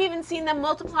 I've even seen them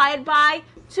multiply it by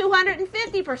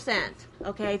 250%.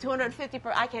 Okay, 250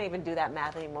 I can't even do that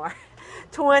math anymore.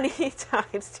 20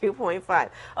 times 2.5.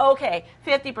 Okay,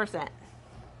 50%.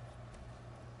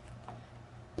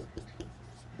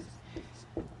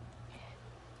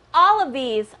 All of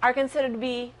these are considered to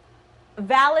be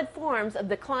valid forms of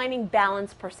declining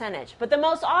balance percentage. But the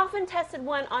most often tested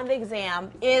one on the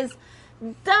exam is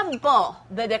double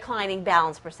the declining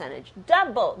balance percentage.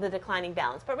 Double the declining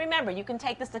balance. But remember, you can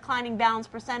take this declining balance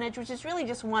percentage, which is really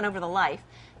just 1 over the life,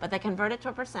 but they convert it to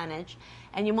a percentage,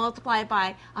 and you multiply it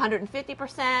by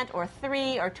 150% or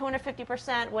 3 or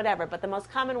 250%, whatever. But the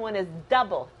most common one is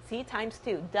double. See, times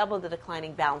 2. Double the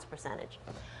declining balance percentage.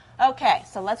 Okay,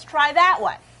 so let's try that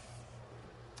one.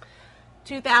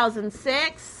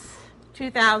 2006,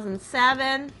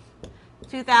 2007,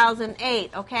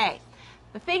 2008. Okay.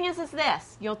 The thing is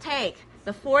this. You'll take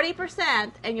the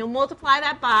 40% and you'll multiply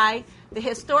that by the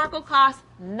historical cost,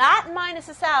 not minus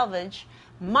the salvage,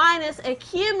 minus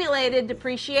accumulated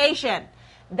depreciation.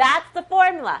 That's the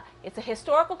formula. It's a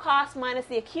historical cost minus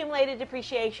the accumulated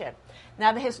depreciation.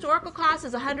 Now, the historical cost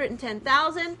is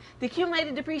 $110,000. The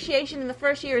accumulated depreciation in the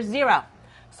first year is 0.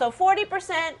 So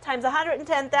 40% times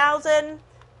 $110,000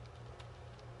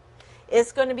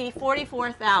 is going to be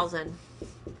 $44,000.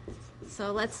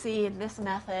 So let's see in this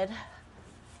method.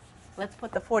 Let's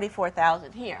put the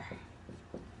 $44,000 here.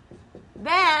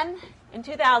 Then, in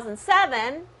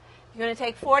 2007, you're going to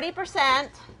take 40%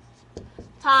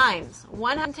 times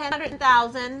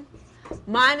 110,000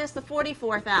 minus the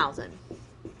 44,000.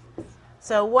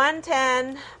 So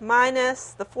 110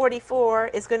 minus the 44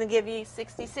 is going to give you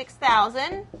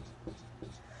 66,000.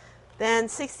 Then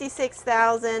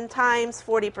 66,000 times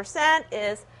 40%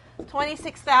 is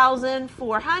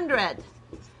 26,400.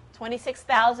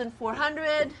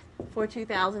 26,400 for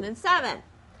 2007.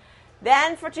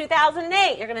 Then for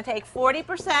 2008, you're going to take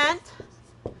 40%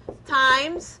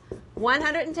 times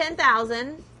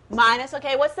 110,000 minus,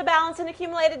 okay, what's the balance in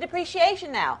accumulated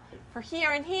depreciation now? For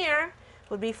here and here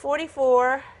would be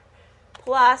 44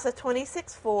 plus a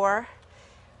 26,400.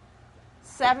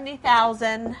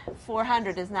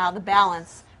 70,400 is now the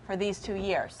balance for these 2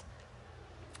 years.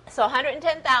 So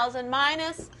 110,000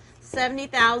 minus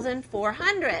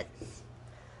 70,400.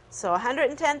 So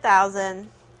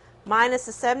 110,000 minus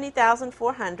the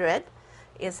 70,400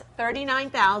 is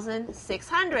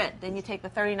 39,600. Then you take the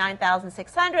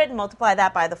 39,600 and multiply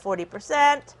that by the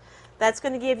 40%. That's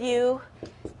going to give you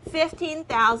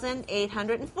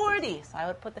 15,840. So I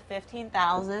would put the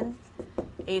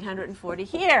 15,840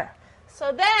 here.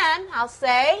 So then I'll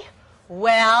say,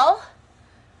 well,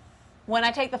 when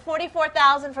I take the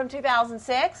 44,000 from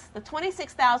 2006, the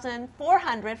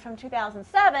 26,400 from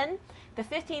 2007, the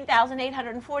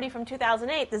 15,840 from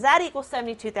 2008, does that equal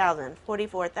 72,000?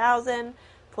 44,000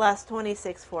 plus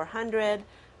 26,400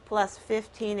 plus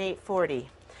 15,840.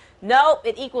 Nope,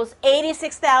 it equals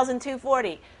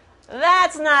 86,240.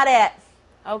 That's not it.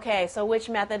 Okay, so which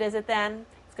method is it then?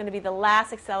 It's going to be the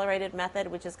last accelerated method,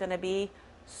 which is going to be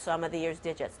sum of the year's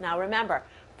digits. Now remember,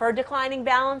 for a declining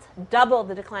balance, double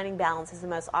the declining balance is the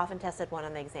most often tested one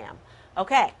on the exam.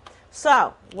 Okay,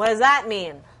 so what does that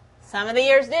mean? Sum of the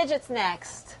year's digits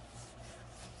next.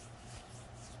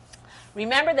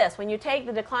 Remember this, when you take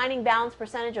the declining balance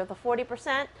percentage of the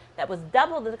 40%, that was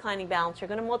double the declining balance, you're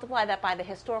going to multiply that by the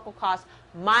historical cost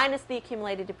minus the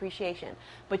accumulated depreciation.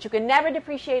 But you can never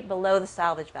depreciate below the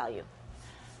salvage value.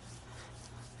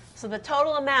 So the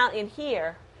total amount in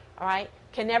here, all right,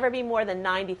 can never be more than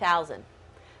 90,000.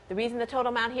 The reason the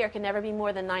total amount here can never be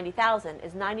more than 90,000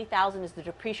 is 90,000 is the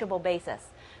depreciable basis,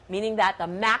 meaning that the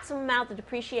maximum amount of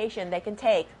depreciation they can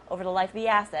take over the life of the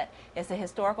asset is the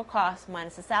historical cost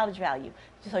minus the salvage value.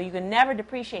 So you can never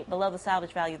depreciate below the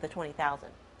salvage value of the 20,000.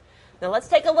 Now let's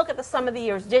take a look at the sum of the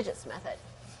year's digits method.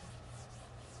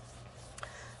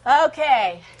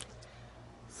 Okay,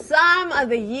 sum of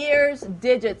the year's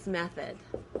digits method.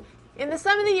 In the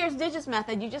sum of the year's digits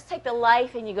method, you just take the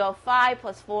life and you go 5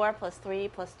 plus 4 plus 3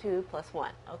 plus 2 plus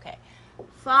 1. Okay.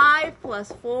 5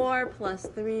 plus 4 plus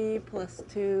 3 plus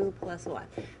 2 plus 1.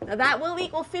 Now that will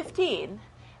equal 15,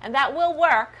 and that will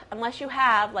work unless you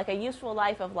have like a useful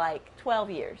life of like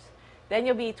 12 years. Then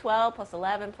you'll be 12 plus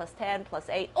 11 plus 10 plus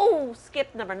 8. Oh,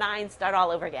 skip number 9, start all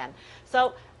over again.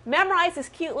 So memorize this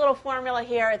cute little formula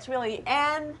here. It's really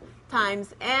n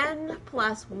times n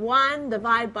plus 1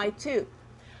 divided by 2.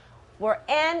 Where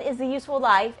n is the useful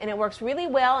life, and it works really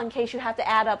well in case you have to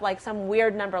add up like some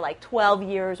weird number like 12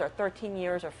 years or 13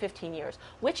 years or 15 years,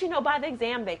 which, you know, by the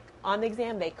exam on the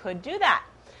exam they could do that.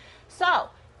 So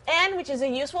n, which is a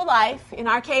useful life, in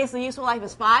our case the useful life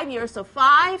is 5 years, so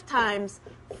 5 times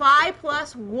 5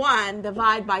 plus 1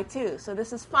 divided by 2. So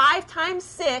this is 5 times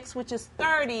 6, which is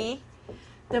 30,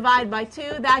 divided by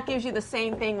 2. That gives you the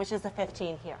same thing, which is the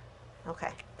 15 here.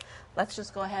 Okay, let's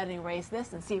just go ahead and erase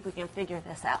this and see if we can figure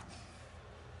this out.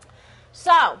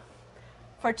 So,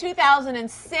 for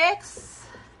 2006,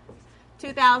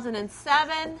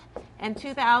 2007, and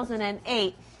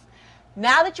 2008,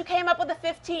 now that you came up with a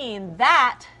 15,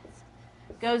 that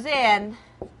goes in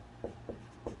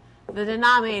the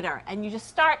denominator, and you just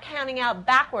start counting out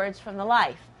backwards from the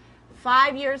life.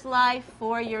 5 years life,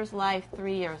 4 years life,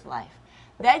 3 years life.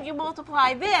 Then you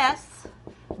multiply this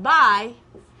by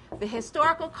the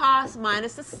historical cost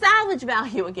minus the salvage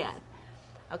value again.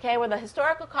 Okay, where the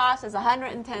historical cost is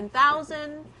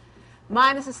 110,000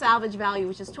 minus the salvage value,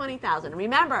 which is 20,000.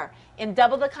 Remember, in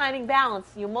double declining balance,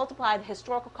 you multiply the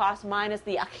historical cost minus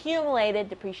the accumulated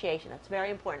depreciation. That's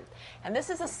very important. And this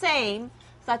is the same,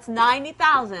 so that's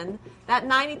 90,000. That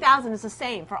 90,000 is the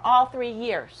same for all 3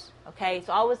 years. Okay,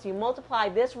 so always you multiply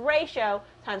this ratio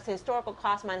times the historical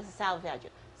cost minus the salvage value.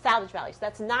 salvage value. So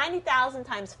that's 90,000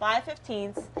 times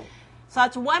 5/15. So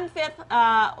that's 1/3.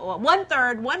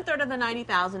 1/3 of the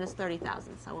 90,000 is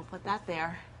 30,000. So we'll put that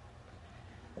there.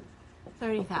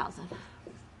 30,000.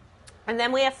 And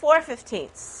then we have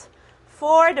 4/15.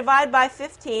 4 divided by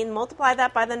 15, multiply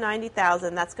that by the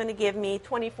 90,000. That's going to give me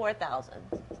 24,000.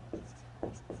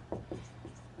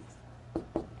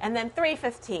 And then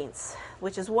 3/15,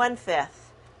 which is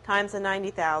 1/5 times the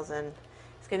 90,000,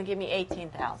 is going to give me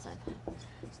 18,000.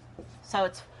 So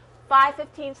it's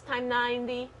 5/15 times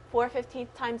 90, 4/15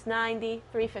 times 90,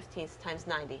 3/15 times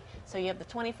 90. So you have the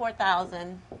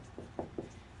 24,000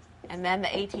 and then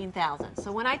the 18,000.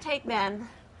 So when I take then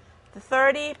the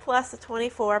 30 plus the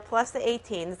 24 plus the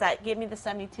 18, does that give me the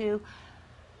 72?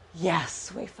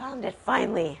 Yes, we found it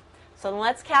finally. So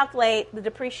let's calculate the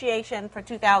depreciation for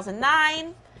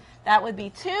 2009. That would be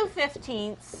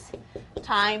 2/15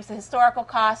 times the historical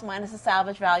cost minus the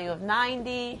salvage value of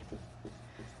 90.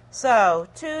 So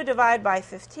 2 divided by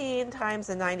 15 times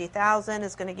the 90,000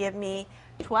 is going to give me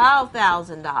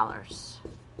 $12,000.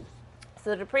 So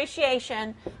the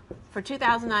depreciation for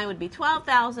 2009 would be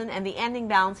 12,000, and the ending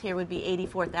balance here would be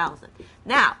 84,000.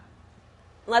 Now,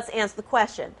 let's answer the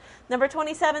question. Number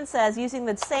 27 says, using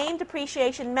the same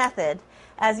depreciation method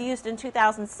as used in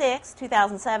 2006,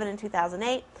 2007, and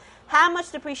 2008, how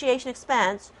much depreciation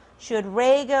expense should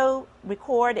RAGO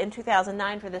record in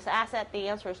 2009 for this asset? The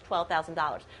answer is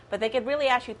 $12,000. But they could really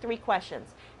ask you 3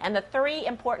 questions. And the 3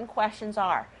 important questions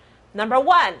are, number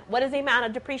 1, what is the amount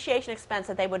of depreciation expense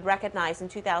that they would recognize in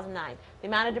 2009? The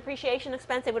amount of depreciation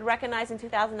expense they would recognize in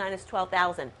 2009 is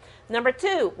 $12,000. Number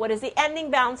 2, what is the ending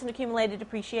balance in accumulated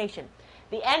depreciation?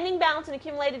 The ending balance in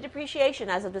accumulated depreciation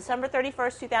as of December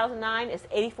 31st, 2009 is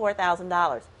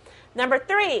 $84,000. Number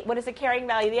 3, what is the carrying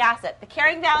value of the asset? The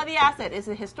carrying value of the asset is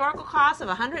the historical cost of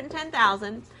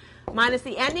 $110,000 minus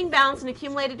the ending balance in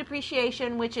accumulated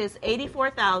depreciation, which is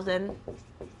 $84,000,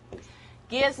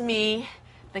 gives me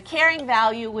the carrying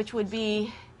value, which would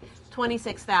be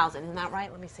 $26,000. Isn't that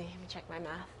right? Let me see. Let me check my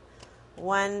math.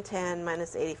 110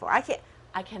 minus 84.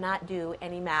 I cannot do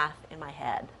any math in my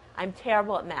head. I'm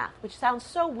terrible at math, which sounds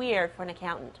so weird for an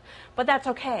accountant. But that's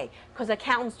okay, because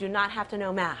accountants do not have to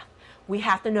know math. We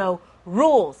have to know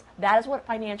rules. That is what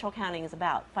financial accounting is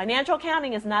about. Financial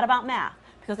accounting is not about math,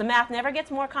 because the math never gets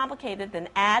more complicated than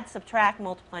add, subtract,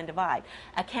 multiply, and divide.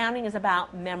 Accounting is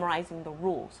about memorizing the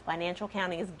rules. Financial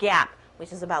accounting is GAAP,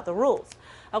 which is about the rules.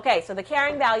 Okay, so the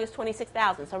carrying value is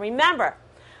 $26,000. So remember,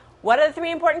 what are the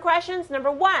 3 important questions?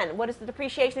 Number 1, what is the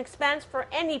depreciation expense for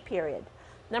any period?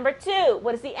 Number 2,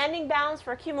 what is the ending balance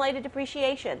for accumulated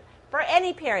depreciation for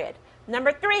any period?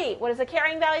 Number 3, what is the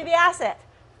carrying value of the asset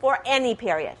for any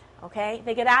period? Okay,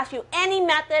 they could ask you any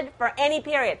method for any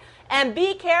period. And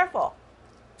be careful.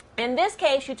 In this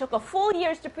case, you took a full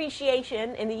year's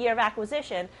depreciation in the year of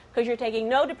acquisition because you're taking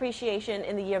no depreciation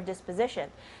in the year of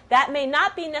disposition. That may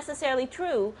not be necessarily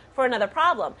true for another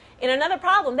problem. In another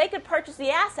problem, they could purchase the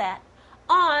asset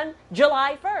on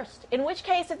July 1st, in which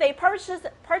case if they purchase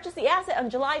the asset on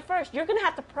July 1st, you're going to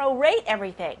have to prorate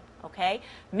everything, okay?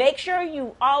 Make sure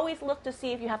you always look to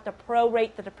see if you have to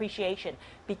prorate the depreciation.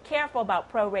 Be careful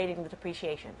about prorating the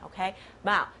depreciation, okay?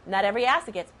 Now, not every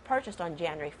asset gets purchased on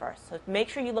January 1st, so make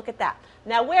sure you look at that.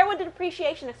 Now, where would the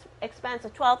depreciation expense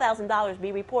of $12,000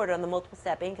 be reported on the multiple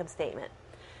step income statement?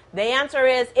 The answer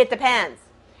is, it depends.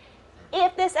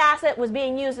 If this asset was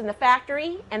being used in the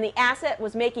factory and the asset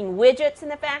was making widgets in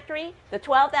the factory, the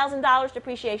 $12,000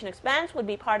 depreciation expense would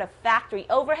be part of factory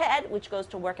overhead, which goes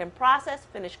to work in process,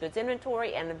 finished goods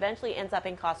inventory, and eventually ends up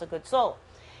in cost of goods sold.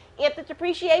 If the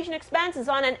depreciation expense is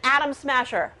on an atom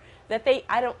smasher,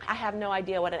 I have no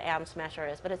idea what an atom smasher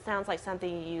is, but it sounds like something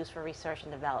you use for research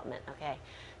and development, okay?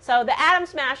 So the atom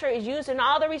smasher is used in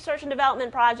all the research and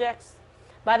development projects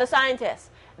by the scientists.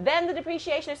 Then the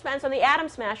depreciation expense on the atom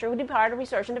smasher would be part of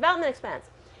research and development expense.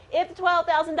 If the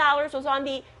 $12,000 was on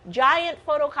the giant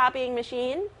photocopying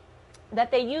machine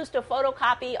that they used to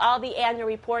photocopy all the annual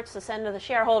reports to send to the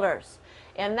shareholders,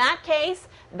 in that case,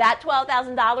 that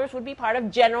 $12,000 would be part of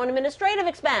general and administrative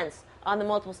expense on the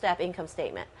multiple step income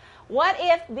statement. What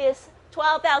if this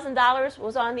 $12,000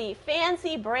 was on the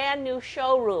fancy brand new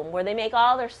showroom where they make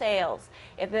all their sales?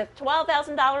 If the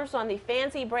 $12,000 was on the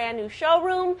fancy brand new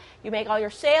showroom, you make all your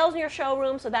sales in your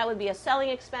showroom, so that would be a selling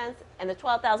expense, and the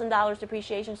 $12,000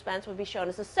 depreciation expense would be shown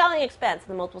as a selling expense in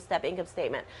the multiple step income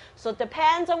statement. So it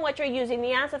depends on what you're using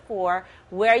the asset for,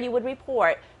 where you would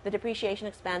report the depreciation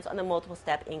expense on the multiple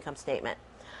step income statement.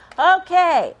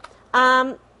 Okay.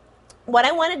 What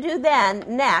I want to do then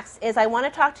next is I want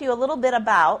to talk to you a little bit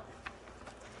about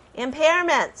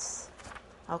impairments.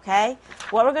 Okay?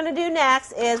 What we're going to do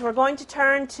next is we're going to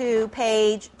turn to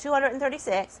page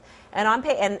 236. And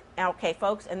on okay,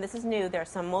 folks, and this is new. There are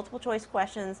some multiple choice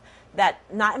questions that,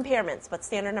 not impairments, but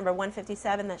standard number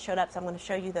 157 that showed up, so I'm going to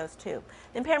show you those too.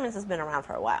 Impairments has been around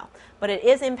for a while, but it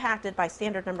is impacted by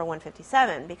standard number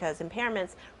 157 because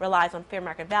impairments relies on fair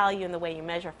market value and the way you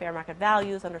measure fair market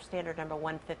values under standard number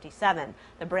 157,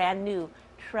 the brand new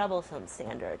troublesome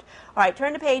standard. All right,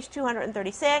 turn to page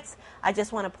 236. I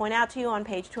just want to point out to you on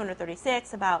page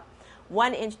 236, about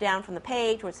 1 inch down from the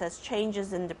page where it says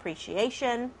changes in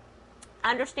depreciation.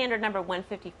 Under standard number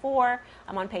 154,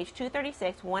 I'm on page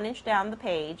 236, 1 inch down the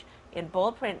page, in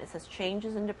bold print, it says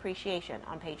changes in depreciation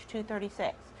on page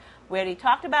 236. We already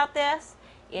talked about this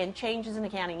in changes in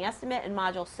accounting estimate in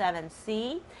module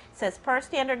 7C. It says per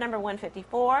standard number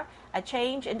 154, a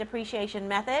change in depreciation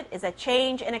method is a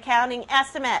change in accounting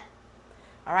estimate.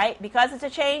 All right, because it's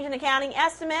a change in accounting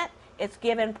estimate, it's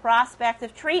given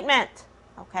prospective treatment.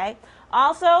 Okay.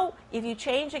 Also, if you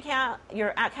change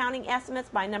your accounting estimates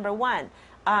by number 1,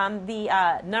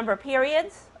 the number of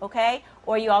periods, okay,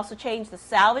 or you also change the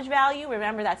salvage value,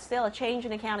 remember that's still a change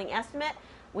in accounting estimate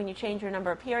when you change your number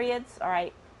of periods, all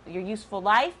right, your useful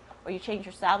life, or you change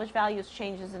your salvage values,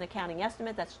 changes in accounting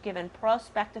estimate, that's given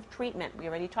prospective treatment. We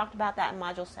already talked about that in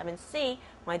module 7C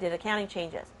when I did accounting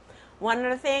changes. One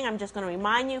other thing I'm just going to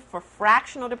remind you for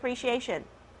fractional depreciation,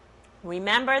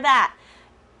 remember that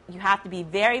you have to be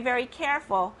very, very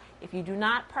careful if you do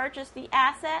not purchase the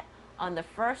asset on the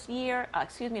first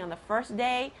on the first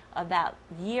day of that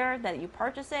year that you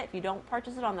purchase it. If you don't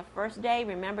purchase it on the first day,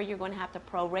 remember you're going to have to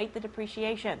prorate the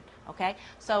depreciation. Okay?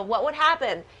 So what would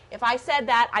happen if I said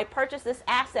that I purchased this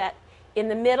asset in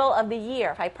the middle of the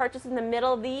year? If I purchased in the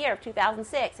middle of the year of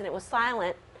 2006 and it was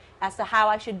silent as to how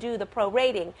I should do the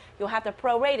prorating, you'll have to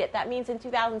prorate it. That means in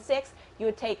 2006 you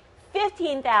would take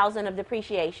 $15,000 of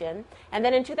depreciation, and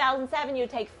then in 2007 you'd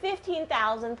take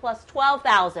 $15,000 plus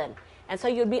 $12,000, and so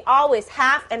you'd be always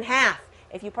half and half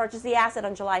if you purchase the asset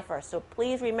on July 1st. So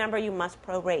please remember you must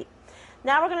prorate.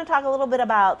 Now we're going to talk a little bit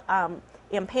about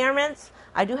impairments.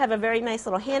 I do have a very nice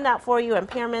little handout for you.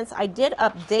 Impairments. I did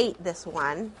update this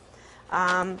one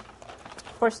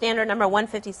for standard number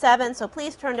 157. So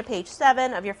please turn to page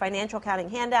 7 of your financial accounting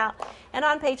handout. And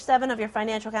on page 7 of your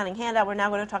financial accounting handout, we're now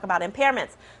going to talk about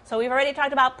impairments. So we've already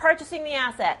talked about purchasing the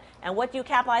asset and what do you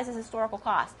capitalize as historical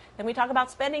cost. Then we talk about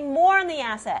spending more on the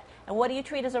asset and what do you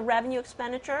treat as a revenue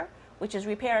expenditure, which is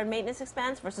repair and maintenance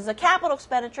expense, versus a capital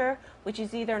expenditure, which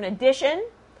is either an addition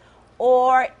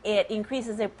or it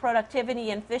increases the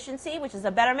productivity and efficiency, which is a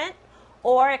betterment,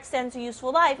 or extends the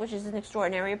useful life, which is an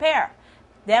extraordinary repair.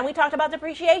 Then we talked about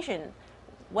depreciation.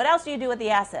 What else do you do with the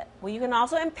asset? Well, you can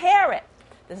also impair it.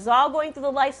 This is all going through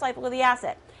the life cycle of the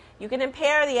asset. You can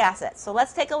impair the asset. So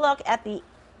let's take a look at the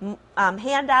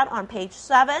handout on page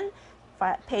 7.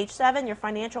 Page 7, your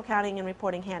financial accounting and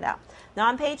reporting handout. Now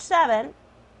on page 7,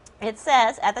 it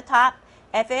says at the top,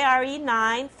 FARE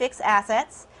 9, fixed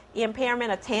assets,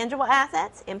 impairment of tangible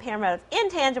assets, impairment of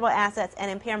intangible assets, and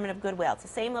impairment of goodwill. It's the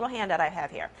same little handout I have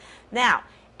here. Now,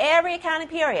 every accounting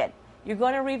period, you're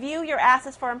going to review your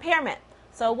assets for impairment.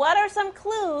 So what are some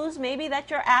clues maybe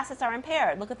that your assets are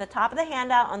impaired? Look at the top of the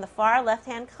handout on the far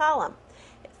left-hand column.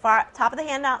 Top of the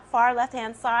handout, far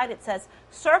left-hand side, it says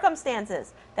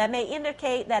circumstances that may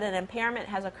indicate that an impairment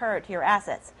has occurred to your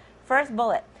assets. First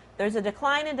bullet, there's a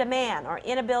decline in demand or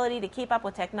inability to keep up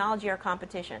with technology or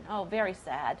competition. Oh, very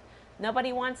sad.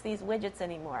 Nobody wants these widgets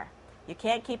anymore. You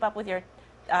can't keep up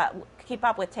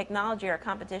with technology or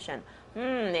competition.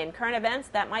 In current events,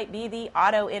 that might be the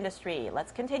auto industry.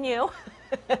 Let's continue.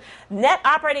 Net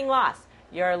operating loss.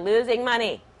 You're losing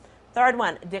money. Third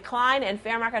one, decline in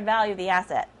fair market value of the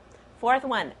asset. Fourth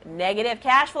one, negative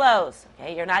cash flows.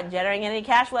 Okay, you're not generating any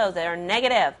cash flows. They're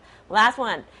negative. Last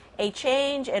one, a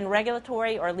change in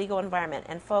regulatory or legal environment.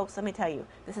 And folks, let me tell you,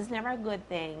 this is never a good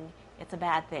thing. It's a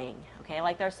bad thing. Okay,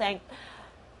 like they're saying,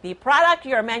 the product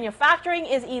you're manufacturing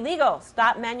is illegal.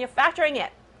 Stop manufacturing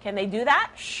it. Can they do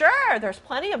that? Sure. There's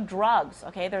plenty of drugs.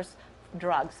 Okay, there's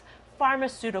drugs.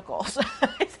 Pharmaceuticals.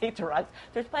 I say drugs.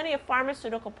 There's plenty of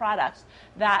pharmaceutical products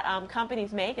that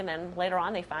companies make, and then later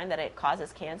on they find that it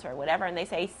causes cancer or whatever, and they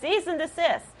say cease and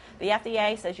desist. The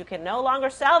FDA says you can no longer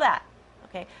sell that.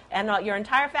 Okay, and your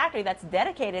entire factory that's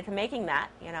dedicated to making that,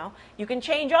 you can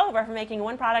change over from making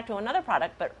one product to another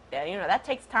product, but that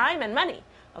takes time and money.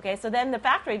 Okay, so then the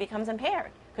factory becomes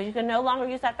impaired because you can no longer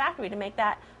use that factory to make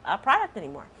that product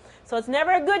anymore. So it's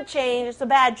never a good change, it's a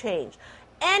bad change.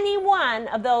 Any one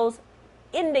of those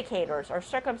indicators or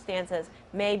circumstances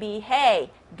may be, hey,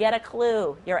 get a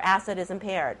clue, your asset is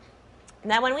impaired.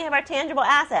 Now when we have our tangible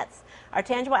assets, Our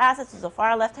tangible assets is the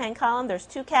far left-hand column. There's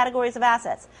two categories of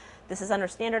assets. This is under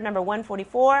standard number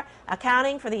 144,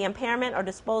 accounting for the impairment or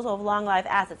disposal of long-lived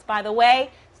assets. By the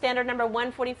way, standard number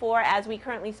 144, as we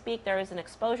currently speak, there is an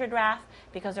exposure draft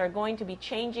because they're going to be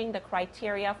changing the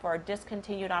criteria for a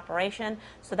discontinued operation,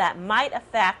 so that might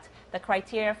affect the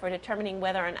criteria for determining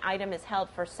whether an item is held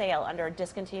for sale under a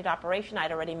discontinued operation.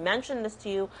 I'd already mentioned this to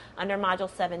you under Module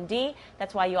 7D.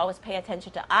 That's why you always pay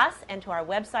attention to us and to our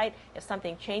website. If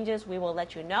something changes, we will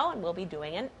let you know, and we'll be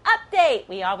doing an update.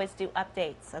 We always do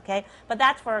updates, okay? But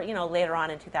that's for, later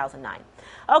on in 2009.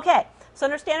 Okay, so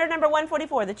under standard number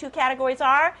 144, the two categories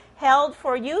are held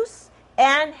for use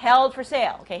and held for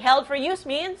sale. Okay, held for use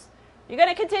means you're going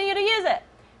to continue to use it.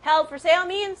 Held for sale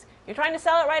means you're trying to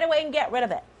sell it right away and get rid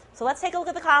of it. So let's take a look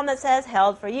at the column that says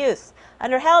held for use.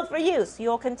 Under held for use,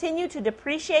 you'll continue to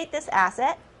depreciate this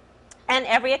asset, and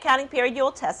every accounting period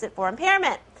you'll test it for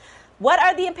impairment. What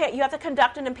are the impairment? You have to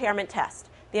conduct an impairment test.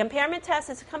 The impairment test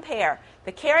is to compare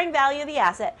the carrying value of the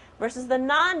asset versus the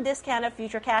non-discounted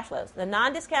future cash flows. The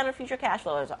non-discounted future cash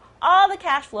flows are all the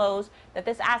cash flows that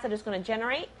this asset is going to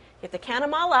generate. You have to count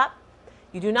them all up.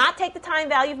 You do not take the time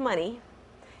value of money.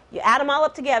 You add them all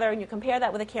up together and you compare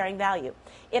that with the carrying value.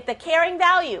 If the carrying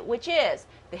value, which is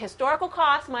the historical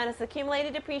cost minus the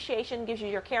accumulated depreciation, gives you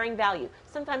your carrying value.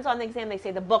 Sometimes on the exam they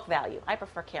say the book value. I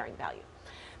prefer carrying value.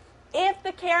 If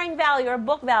the carrying value or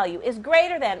book value is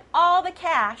greater than all the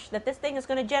cash that this thing is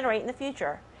going to generate in the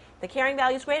future, the carrying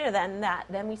value is greater than that,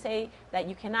 then we say that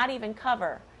you cannot even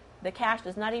cover, the cash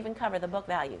does not even cover the book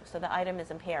value, so the item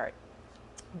is impaired.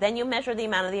 Then you measure the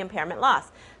amount of the impairment loss.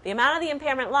 The amount of the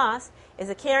impairment loss is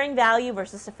the carrying value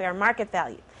versus the fair market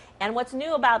value. And what's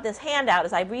new about this handout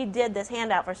is I redid this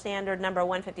handout for standard number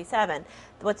 157.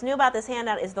 What's new about this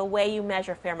handout is the way you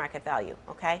measure fair market value,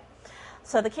 okay?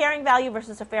 So the carrying value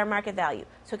versus the fair market value.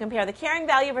 So compare the carrying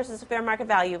value versus the fair market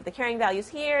value. The carrying value is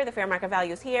here, the fair market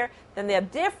value is here. Then the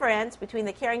difference between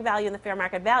the carrying value and the fair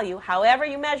market value, however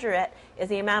you measure it, is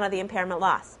the amount of the impairment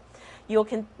loss. You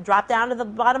can drop down to the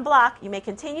bottom block. You may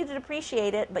continue to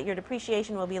depreciate it, but your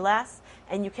depreciation will be less,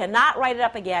 and you cannot write it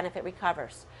up again if it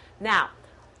recovers. Now,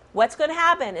 what's going to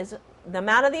happen is the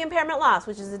amount of the impairment loss,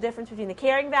 which is the difference between the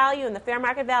carrying value and the fair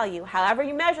market value, however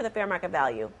you measure the fair market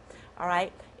value, all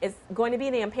right, is going to be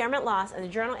the impairment loss, and the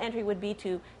journal entry would be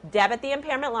to debit the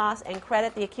impairment loss and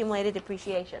credit the accumulated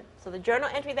depreciation. So the journal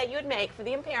entry that you would make for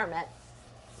the impairment,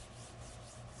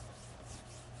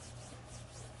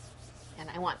 and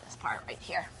I want this part right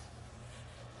here.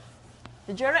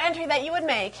 The journal entry that you would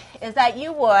make is that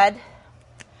you would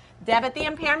debit the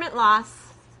impairment loss,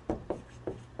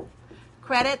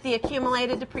 credit the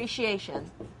accumulated depreciation,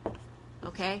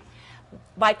 okay?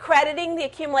 By crediting the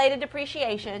accumulated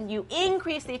depreciation, you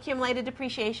increase the accumulated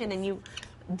depreciation and you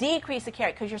decrease the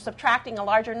carry, because you're subtracting a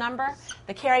larger number,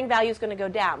 the carrying value is going to go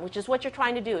down, which is what you're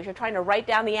trying to do, is you're trying to write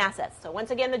down the assets. So once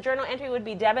again, the journal entry would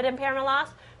be debit impairment loss,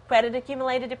 credit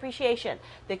accumulated depreciation.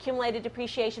 The accumulated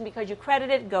depreciation, because you credit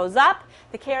it, goes up,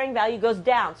 the carrying value goes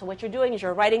down. So what you're doing is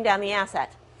you're writing down the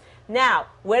asset. Now,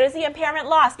 where does the impairment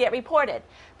loss get reported?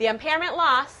 The impairment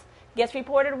loss gets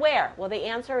reported where? Well, the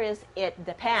answer is it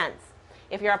depends.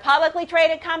 If you're a publicly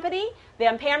traded company, the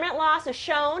impairment loss is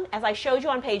shown, as I showed you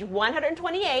on page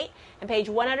 128, and page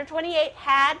 128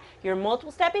 had your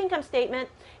multiple-step income statement.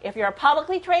 If you're a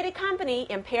publicly traded company,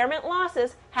 impairment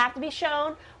losses have to be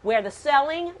shown where the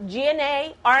selling,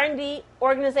 G&A, R&D,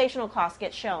 organizational costs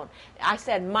get shown. I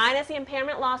said minus the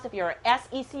impairment loss if you're an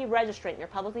SEC registrant, you're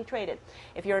publicly traded.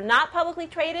 If you're not publicly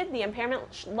traded, the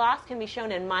impairment loss can be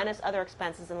shown in minus other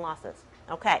expenses and losses.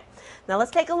 Okay, now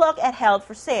let's take a look at held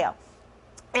for sale.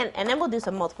 And then we'll do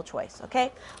some multiple choice, okay?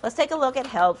 Let's take a look at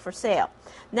held for sale.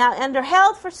 Now, under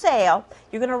held for sale,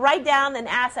 you're going to write down an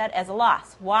asset as a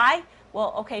loss. Why?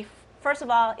 Well, okay, first of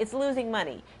all, it's losing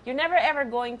money. You're never, ever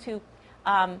going to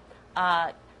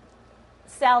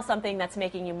sell something that's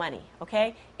making you money,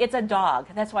 okay? It's a dog.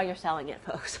 That's why you're selling it,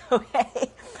 folks,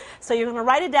 okay? So you're going to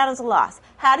write it down as a loss.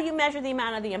 How do you measure the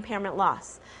amount of the impairment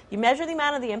loss? You measure the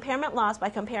amount of the impairment loss by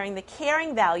comparing the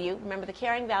carrying value. Remember, the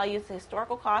carrying value is the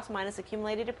historical cost minus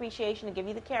accumulated depreciation to give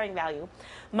you the carrying value,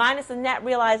 minus the net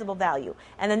realizable value.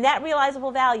 And the net realizable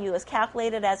value is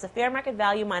calculated as the fair market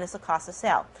value minus the cost of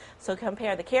sale. So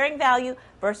compare the carrying value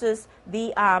versus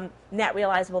the net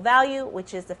realizable value,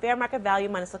 which is the fair market value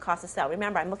minus the cost of sale.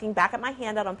 Remember, I'm looking back at my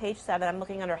handout on page 7. I'm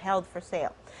looking under held for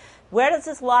sale. Where does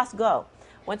this loss go?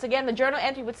 Once again, the journal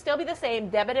entry would still be the same,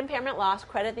 debit impairment loss,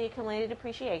 credit the accumulated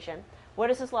depreciation. Where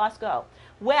does this loss go?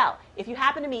 Well, if you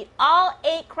happen to meet all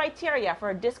 8 criteria for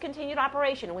a discontinued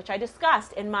operation, which I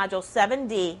discussed in Module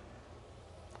 7D,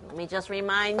 let me just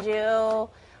remind you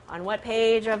on what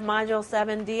page of Module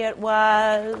 7D it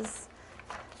was.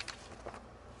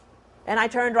 And I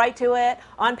turned right to it.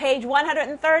 On page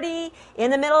 130,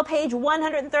 in the middle of page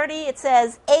 130, it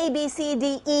says A, B, C,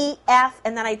 D, E, F,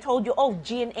 and then I told you, oh,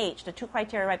 G and H, the two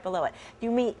criteria right below it. If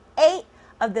you meet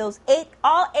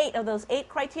all eight of those eight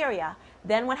criteria,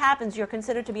 then what happens? You're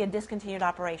considered to be a discontinued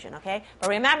operation, okay? But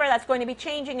remember, that's going to be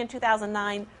changing in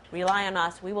 2009. Rely on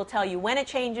us. We will tell you when it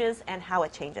changes and how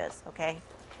it changes, okay?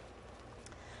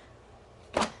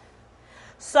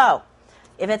 So,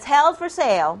 if it's held for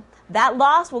sale, that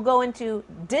loss will go into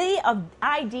D of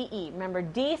IDE. Remember,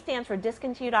 D stands for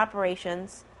discontinued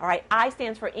operations. All right, I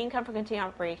stands for income from continuing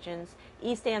operations.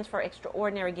 E stands for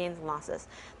extraordinary gains and losses.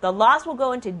 The loss will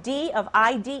go into D of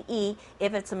IDE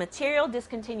if it's a material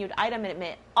discontinued item and it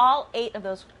met all eight of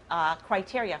those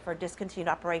criteria for discontinued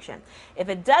operation. If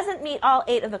it doesn't meet all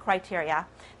eight of the criteria,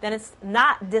 then it's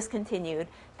not discontinued.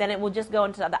 Then it will just go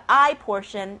into the I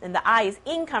portion, and the I is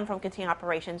income from continuing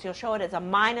operations. You'll show it as a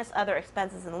minus other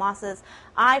expenses and losses.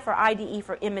 I for IDE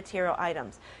for immaterial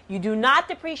items. You do not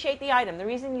depreciate the item. The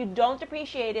reason you don't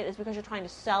depreciate it is because you're trying to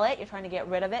sell it, you're trying to get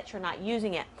rid of it, you're not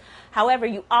using it. However,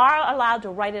 you are allowed to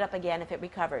write it up again if it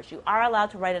recovers. You are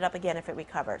allowed to write it up again if it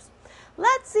recovers.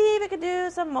 Let's see if we can do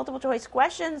some multiple choice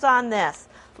questions on this.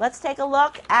 Let's take a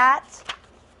look at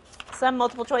some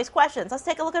multiple choice questions. Let's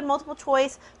take a look at multiple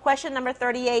choice question number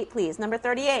 38, please. Number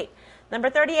 38. Number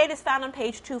 38 is found on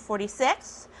page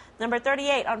 246. Number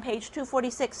 38 on page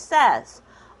 246 says,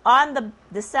 on the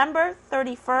December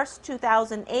 31st,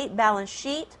 2008 balance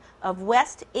sheet of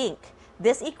West Inc.,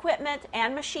 this equipment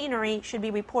and machinery should be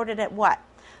reported at what?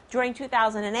 During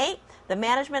 2008, the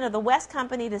management of the West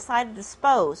Company decided to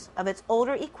dispose of its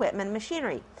older equipment and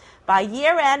machinery. By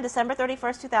year-end, December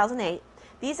 31st, 2008,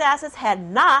 these assets had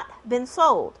not been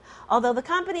sold, although the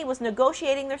company was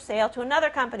negotiating their sale to another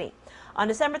company. On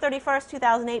December 31st,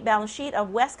 2008 balance sheet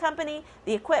of West Company,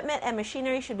 the equipment and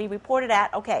machinery should be reported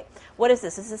at, okay, what is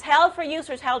this? This is held for use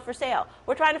or is held for sale?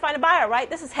 We're trying to find a buyer, right?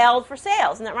 This is held for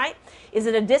sale, isn't that right? Is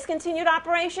it a discontinued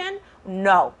operation?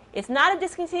 No. It's not a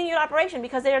discontinued operation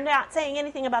because they're not saying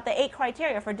anything about the 8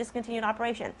 criteria for discontinued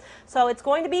operation. So it's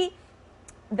going to be,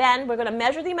 then we're going to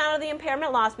measure the amount of the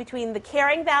impairment loss between the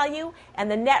carrying value and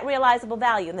the net realizable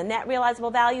value. And the net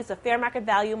realizable value is the fair market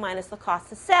value minus the cost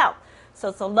to sell. So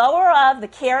it's the lower of the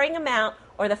carrying amount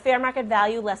or the fair market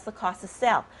value less the cost to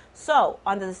sell. So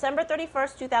on the December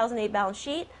 31st, 2008 balance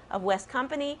sheet of West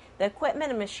Company, the equipment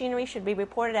and machinery should be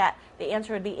reported at, the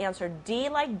answer would be answer D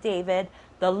like David,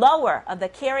 the lower of the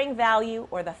carrying value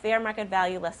or the fair market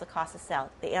value less the cost to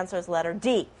sell. The answer is letter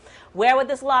D. Where would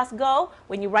this loss go?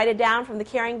 When you write it down from the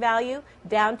carrying value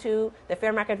down to the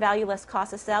fair market value less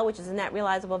cost to sell, which is the net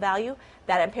realizable value,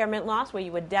 that impairment loss where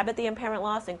you would debit the impairment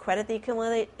loss and credit the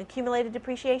accumulated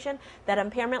depreciation, that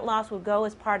impairment loss would go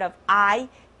as part of I,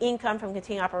 income from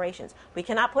continuing operations. We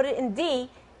cannot put it in D,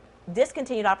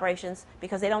 discontinued operations,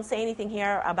 because they don't say anything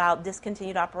here about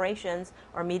discontinued operations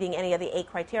or meeting any of the 8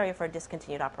 criteria for a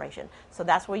discontinued operation. So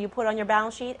that's where you put on your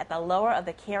balance sheet at the lower of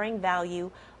the carrying value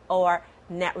or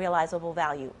net realizable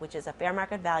value, which is a fair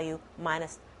market value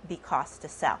minus the cost to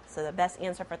sell. So the best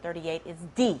answer for 38 is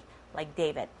D, like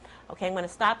David. Okay, I'm going to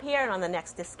stop here, and on the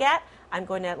next diskette, I'm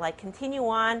going to continue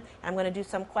on, and I'm going to do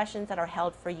some questions that are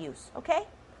held for use. Okay?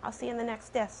 I'll see you in the next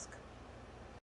disc.